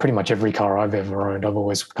 like pretty much every car I've ever owned, I've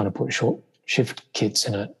always kind of put short shift kits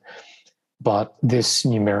in it. But this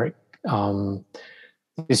numeric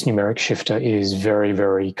shifter is very,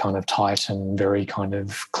 very kind of tight and very kind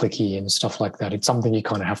of clicky and stuff like that. It's something you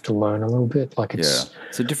kind of have to learn a little bit. Like, it's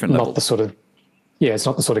a different level. It's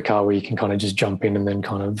not the sort of car where you can kind of just jump in and then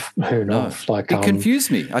kind of hoon off. Like, it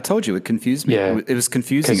confused me. I told you it confused me. Yeah, it was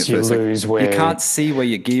confusing at first. You can't see where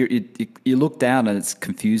your gear. You look down and it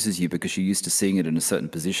confuses you because you're used to seeing it in a certain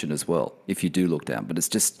position as well. If you do look down, but it's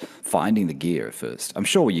just finding the gear at first. I'm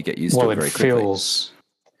sure you get used to it very quickly.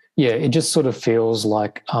 It just sort of feels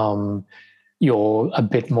like you're a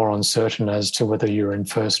bit more uncertain as to whether you're in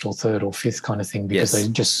first or third or fifth kind of thing, because they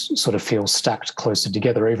just sort of feel stacked closer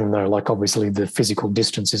together, even though, like, obviously the physical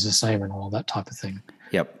distance is the same and all that type of thing.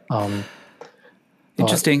 Yep.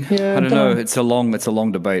 Interesting. Yeah, I don't know. It's a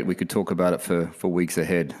long debate. We could talk about it for weeks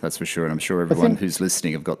ahead. That's for sure. And I'm sure everyone who's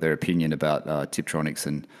listening have got their opinion about Tiptronics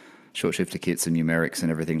and short shifter kits and numerics and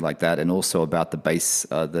everything like that, and also about the base,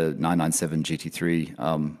 the 997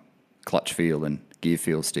 GT3 clutch feel and gear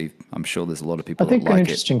feel. Steve, I'm sure there's a lot of people. I think that like an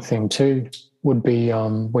interesting thing too would be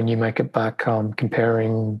when you make it back,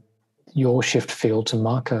 comparing your shift feel to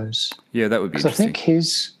Marco's. Yeah, that would be interesting.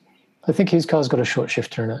 I think his car's got a short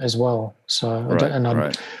shifter in it as well. So,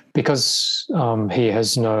 because he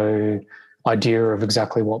has no idea of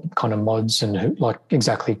exactly what kind of mods and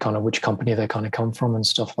exactly kind of which company they kind of come from and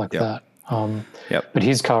stuff like that. But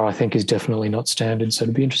his car, I think, is definitely not standard. So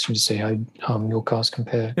it'd be interesting to see how your cars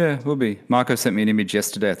compare. Yeah, will be. Marco sent me an image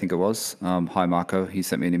yesterday, I think it was. Hi, Marco. He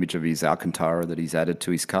sent me an image of his Alcantara that he's added to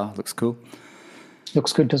his car. Looks cool.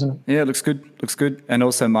 Looks good, doesn't it? Yeah, looks good. Looks good. And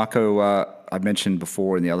also, Marco, I mentioned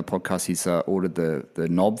before in the other podcast, he's ordered the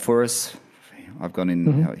knob for us. I've gone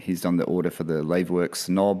in. He's done the order for the LaveWorks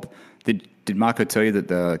knob. Did Marco tell you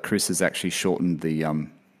that Chris has actually shortened the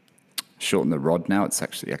rod now? It's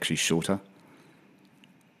actually shorter.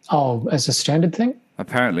 Oh, as a standard thing?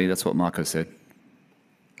 Apparently, that's what Marco said.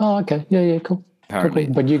 Oh, okay. Yeah, cool. Apparently.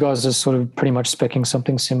 Cool. But you guys are sort of pretty much speccing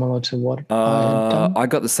something similar to what I had done? I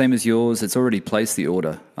got the same as yours. It's already placed the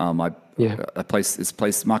order. Marco placed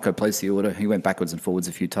the order. He went backwards and forwards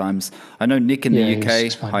a few times. I know Nick in the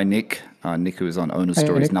UK. Hi, Nick. Nick, who is on Owner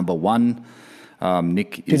Stories #1.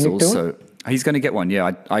 Nick is also... He's going to get one,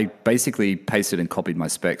 yeah. I basically pasted and copied my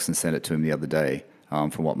specs and sent it to him the other day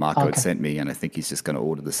from what Marco had sent me, and I think he's just going to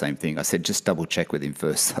order the same thing. I said, just double check with him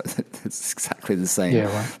first. So it's exactly the same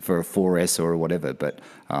for a 4S or whatever, but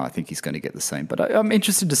I think he's going to get the same. But I'm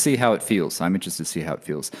interested to see how it feels. I mean,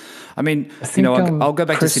 I'll go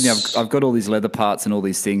back to Sydney. I've got all these leather parts and all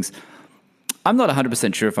these things. I'm not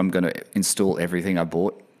 100% sure if I'm going to install everything I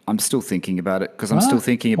bought. I'm still thinking about it because I'm still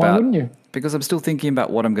thinking about... Why wouldn't you? Because I'm still thinking about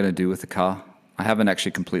what I'm going to do with the car. I haven't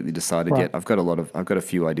actually completely decided yet. I've got a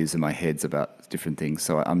few ideas in my head about different things,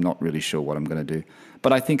 so I'm not really sure what I'm going to do.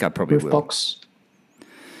 But I think I probably will. Box.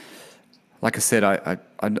 Like I said,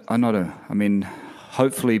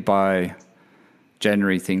 hopefully by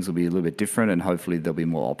January things will be a little bit different, and hopefully there'll be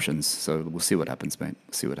more options. So we'll see what happens, mate.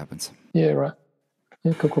 See what happens. Yeah, right.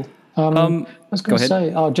 Yeah, cool. I was going to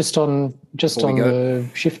say, just on the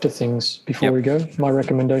shifter things before we go, my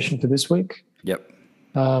recommendation for this week. Yep.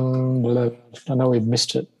 I know we've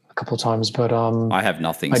missed it a couple of times, but I have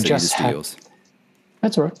nothing. So you just do yours.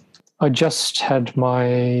 That's all right. I just had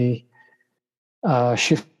my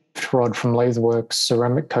shift rod from LatheWorks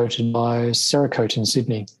ceramic coated by Cerakote in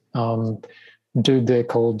Sydney. Dude there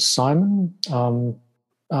called Simon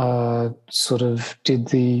sort of did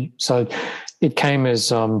so. It came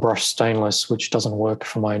as brushed stainless, which doesn't work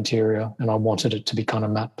for my interior, and I wanted it to be kind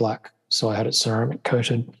of matte black, so I had it ceramic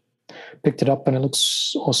coated. Picked it up, and it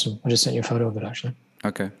looks awesome. I just sent you a photo of it, actually.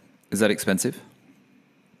 Okay. Is that expensive?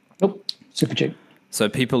 Nope. Super cheap. So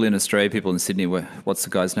people in Australia, people in Sydney, what's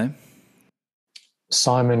the guy's name?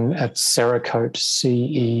 Simon at Cerakote,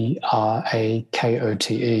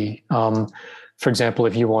 Cerakote. For example,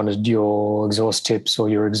 if you wanted your exhaust tips or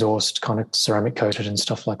your exhaust kind of ceramic coated and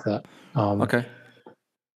stuff like that. Okay.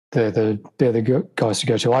 They're the guys to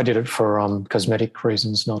go to. I did it for cosmetic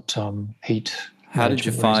reasons, not heat. How did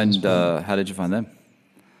you find them?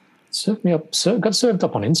 Served me up. Got served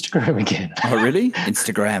up on Instagram again. Oh, really?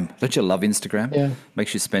 Instagram. Don't you love Instagram? Yeah.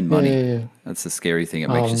 Makes you spend money. Yeah. That's the scary thing. It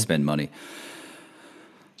makes you spend money.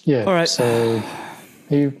 Yeah. All right. So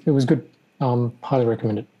it was good. Highly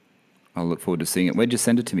recommend it. I'll look forward to seeing it. Where'd you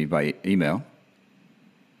send it to me? By email?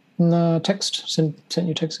 No, text. Sent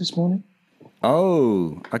you text this morning.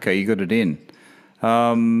 Oh, okay. You got it in.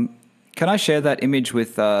 Can I share that image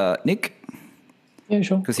with Nick? Yeah,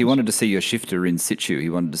 sure. Because he wanted to see your shifter in situ. He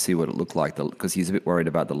wanted to see what it looked like because he's a bit worried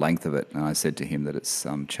about the length of it. And I said to him that it's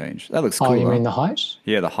changed. That looks cool. Oh, you mean the height?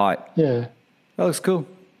 Yeah, the height. Yeah. That looks cool.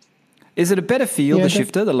 Is it a better feel, the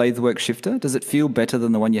shifter, the LatheWorks shifter? Does it feel better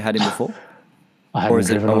than the one you had in before? I haven't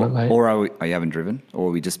driven on it, mate. Or you haven't driven? Or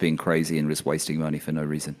are we just being crazy and just wasting money for no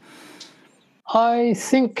reason? I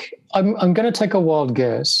think I'm going to take a wild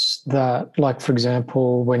guess that, like, for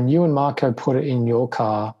example, when you and Marco put it in your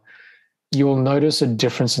car, you'll notice a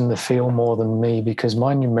difference in the feel more than me because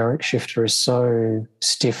my numeric shifter is so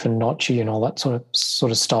stiff and notchy and all that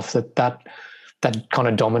sort of stuff that kind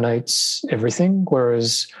of dominates everything.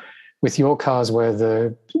 Whereas with your cars where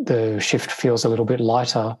the shift feels a little bit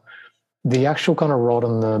lighter, the actual kind of rod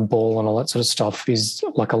and the ball and all that sort of stuff is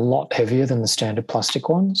like a lot heavier than the standard plastic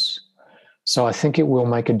ones. So I think it will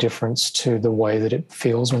make a difference to the way that it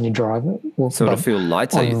feels when you drive it. So it'll feel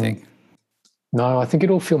lighter, you think? No, I think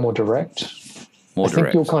it'll feel more direct. More I think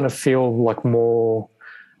direct. you'll kind of feel like more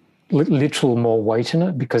literal more weight in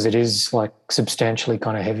it because it is like substantially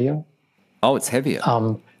kind of heavier. Oh, it's heavier.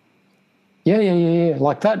 Yeah.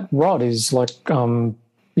 Like that rod is like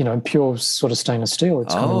pure sort of stainless steel.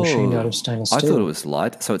 It's kind of machined out of stainless steel. I thought it was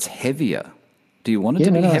light, so it's heavier. Do you want it Yeah,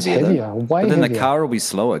 to be no, it's heavier? heavier, Though? way But then heavier. the car will be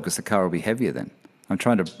slower because the car will be heavier then. I'm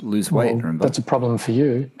trying to lose weight, remember? That's a problem for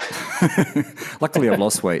you. Luckily, I've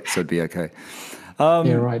lost weight, so it'd be okay.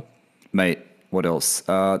 Yeah, right. Mate, what else?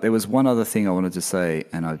 There was one other thing I wanted to say,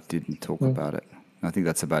 and I didn't talk about it. I think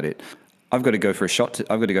that's about it. I've got to go for a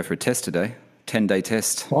I've got to go for a test today, 10-day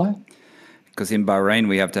test. Why? Because in Bahrain,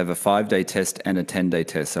 we have to have a 5-day test and a 10-day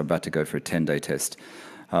test. So I'm about to go for a 10-day test.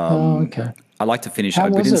 Okay. I like to finish. How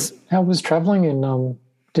was it? How was traveling? And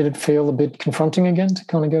did it feel a bit confronting again to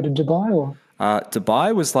kind of go to Dubai? Or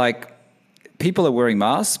Dubai was like, people are wearing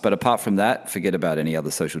masks, but apart from that, forget about any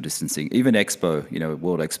other social distancing. Even Expo,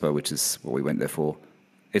 World Expo, which is what we went there for,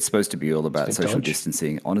 it's supposed to be all about social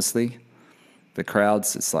distancing. Honestly, the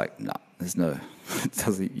crowds, it's like, no, there's no,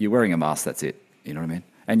 you're wearing a mask, that's it. You know what I mean?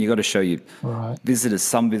 And you got to show visitors.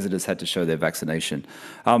 Some visitors had to show their vaccination,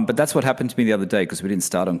 but that's what happened to me the other day because we didn't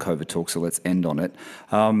start on COVID talk. So let's end on it.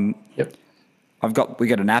 Yep. We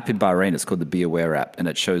got an app in Bahrain. It's called the Be Aware app, and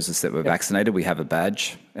it shows us that we're vaccinated. We have a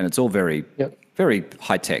badge, and it's all very, very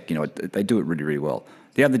high tech. They do it really, really well.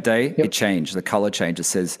 The other day, it changed. The color changed. It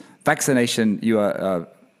says vaccination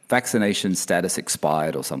status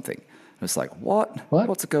expired or something. It's like, what?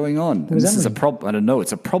 What's going on? And this is a problem. I don't know.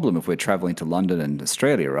 It's a problem if we're traveling to London and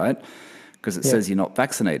Australia, right? Because it says you're not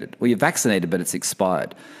vaccinated. Well, you're vaccinated, but it's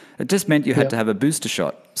expired. It just meant you had to have a booster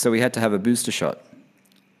shot. So we had to have a booster shot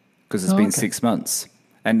because it's been 6 months.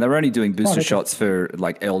 And they're only doing booster shots for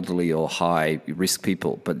like elderly or high risk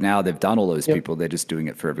people. But now they've done all those people. They're just doing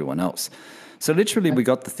it for everyone else. So literally we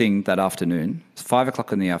got the thing that afternoon. It's 5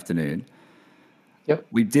 o'clock in the afternoon. Yep.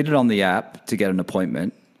 We did it on the app to get an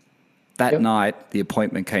appointment. That night, the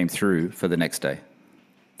appointment came through for the next day.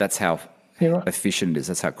 That's how efficient it is.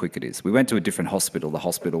 That's how quick it is. We went to a different hospital. The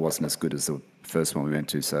hospital wasn't as good as the first one we went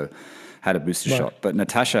to, so had a booster shot. But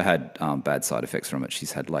Natasha had bad side effects from it.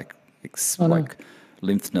 She's had like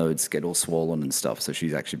lymph nodes get all swollen and stuff, so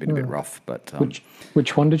she's actually been a bit rough. But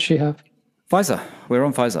which one did she have? Pfizer. We're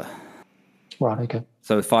on Pfizer. Right, okay.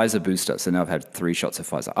 So Pfizer booster. So now I've had 3 shots of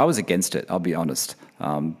Pfizer. I was against it, I'll be honest.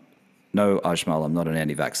 No, Ajmal, I'm not an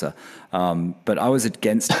anti-vaxxer. But I was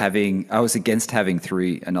against having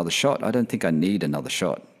another shot. I don't think I need another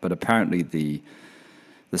shot. But apparently the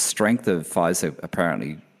strength of Pfizer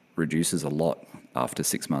apparently reduces a lot after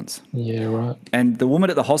 6 months. Yeah, right. And the woman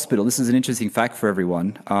at the hospital, this is an interesting fact for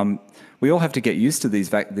everyone. We all have to get used to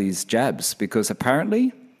these jabs because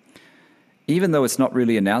apparently, even though it's not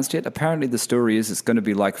really announced yet, apparently the story is it's going to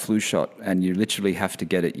be like flu shot and you literally have to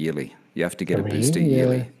get it yearly. You have to get a booster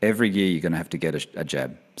yearly. Every year you're going to have to get a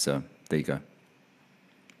jab. So there you go.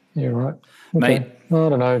 Yeah, right. Okay. Mate. I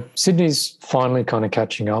don't know. Sydney's finally kind of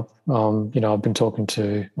catching up. I've been talking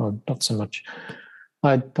to, not so much.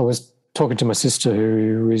 I was talking to my sister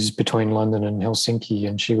who is between London and Helsinki,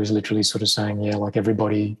 and she was literally sort of saying, like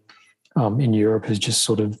everybody in Europe is just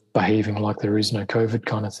sort of behaving like there is no COVID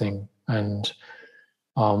kind of thing. And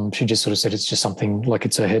she just sort of said it's just something like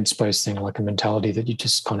it's a headspace thing, like a mentality that you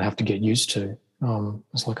just kind of have to get used to.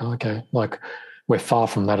 It's like, okay, like we're far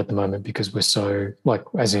from that at the moment because we're so, like,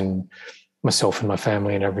 as in myself and my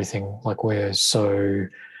family and everything, like we're so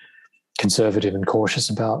conservative and cautious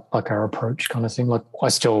about like our approach kind of thing. Like I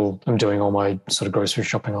still am doing all my sort of grocery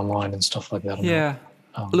shopping online and stuff like that.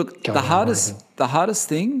 Look, the hardest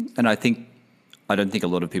thing, and I don't think a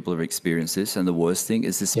lot of people have experienced this, and the worst thing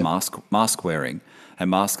is this mask wearing. And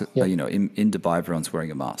mask, in Dubai, everyone's wearing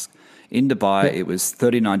a mask. In Dubai, it was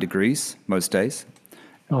 39 degrees most days,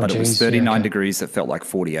 but it was 39 degrees that felt like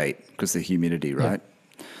 48 because of the humidity, right?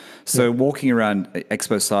 So walking around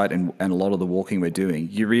Expo site and a lot of the walking we're doing,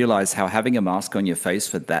 you realize how having a mask on your face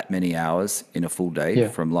for that many hours in a full day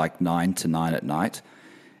from like 9 to 9 at night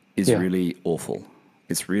is really awful.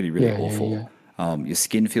 It's really, really awful. Your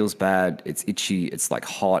skin feels bad. It's itchy. It's like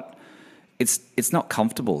hot. It's not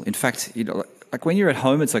comfortable. In fact, like when you're at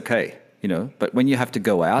home, it's okay, but when you have to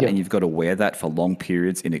go out and you've got to wear that for long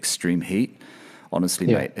periods in extreme heat, honestly,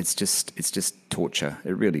 mate, it's just torture.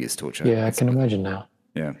 It really is torture. Yeah, I can imagine now.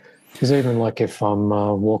 Yeah. Because even like if I'm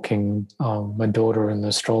walking my daughter in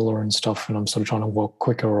the stroller and stuff and I'm sort of trying to walk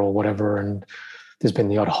quicker or whatever, and there's been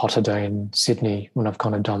the odd hotter day in Sydney when I've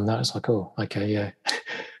kind of done that, it's like, oh, okay, yeah.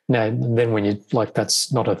 Now, then when you, like,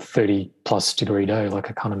 that's not a 30 plus degree day, like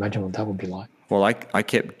I can't imagine what that would be like. Well, I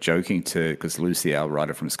kept joking because Lucy, our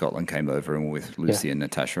writer from Scotland, came over and with Lucy and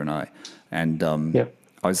Natasha and I. And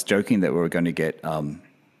I was joking that we were going to get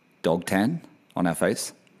dog tan on our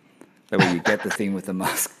face. That way you get the thing with the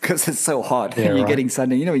mask because it's so hot. Yeah, You're right. getting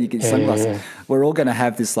sun. You know when you get sunglasses, yeah. we're all going to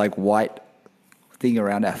have this like white thing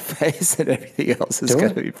around our face, and everything else is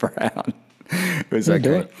going to be brown. It was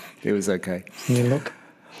okay. It was okay. Yeah, look.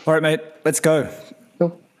 All right, mate. Let's go.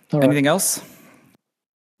 Cool. All right. Anything else?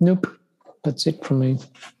 Nope. That's it from me.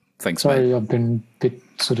 Thanks, Sorry, mate. I've been a bit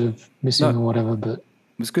sort of missing or whatever, but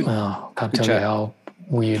It was good. can't Good tell chat. you how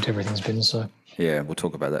weird everything's been. So Yeah, we'll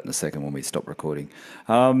talk about that in a second when we stop recording.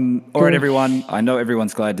 All right, everyone. I know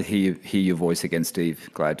everyone's glad to hear your voice again, Steve.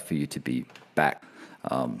 Glad for you to be back.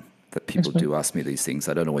 That people do ask me these things.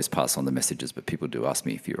 I don't always pass on the messages, but people do ask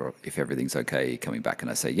me if everything's okay coming back, and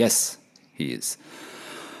I say yes, he is.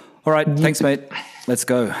 All right, thanks, mate. Let's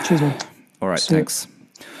go. cheers, man. All right, thanks.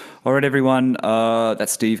 All right, everyone.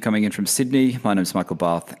 That's Steve coming in from Sydney. My name's Michael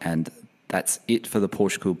Barth, and that's it for the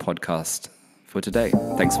PorscheCooled podcast for today.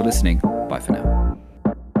 Thanks for listening. Bye for now.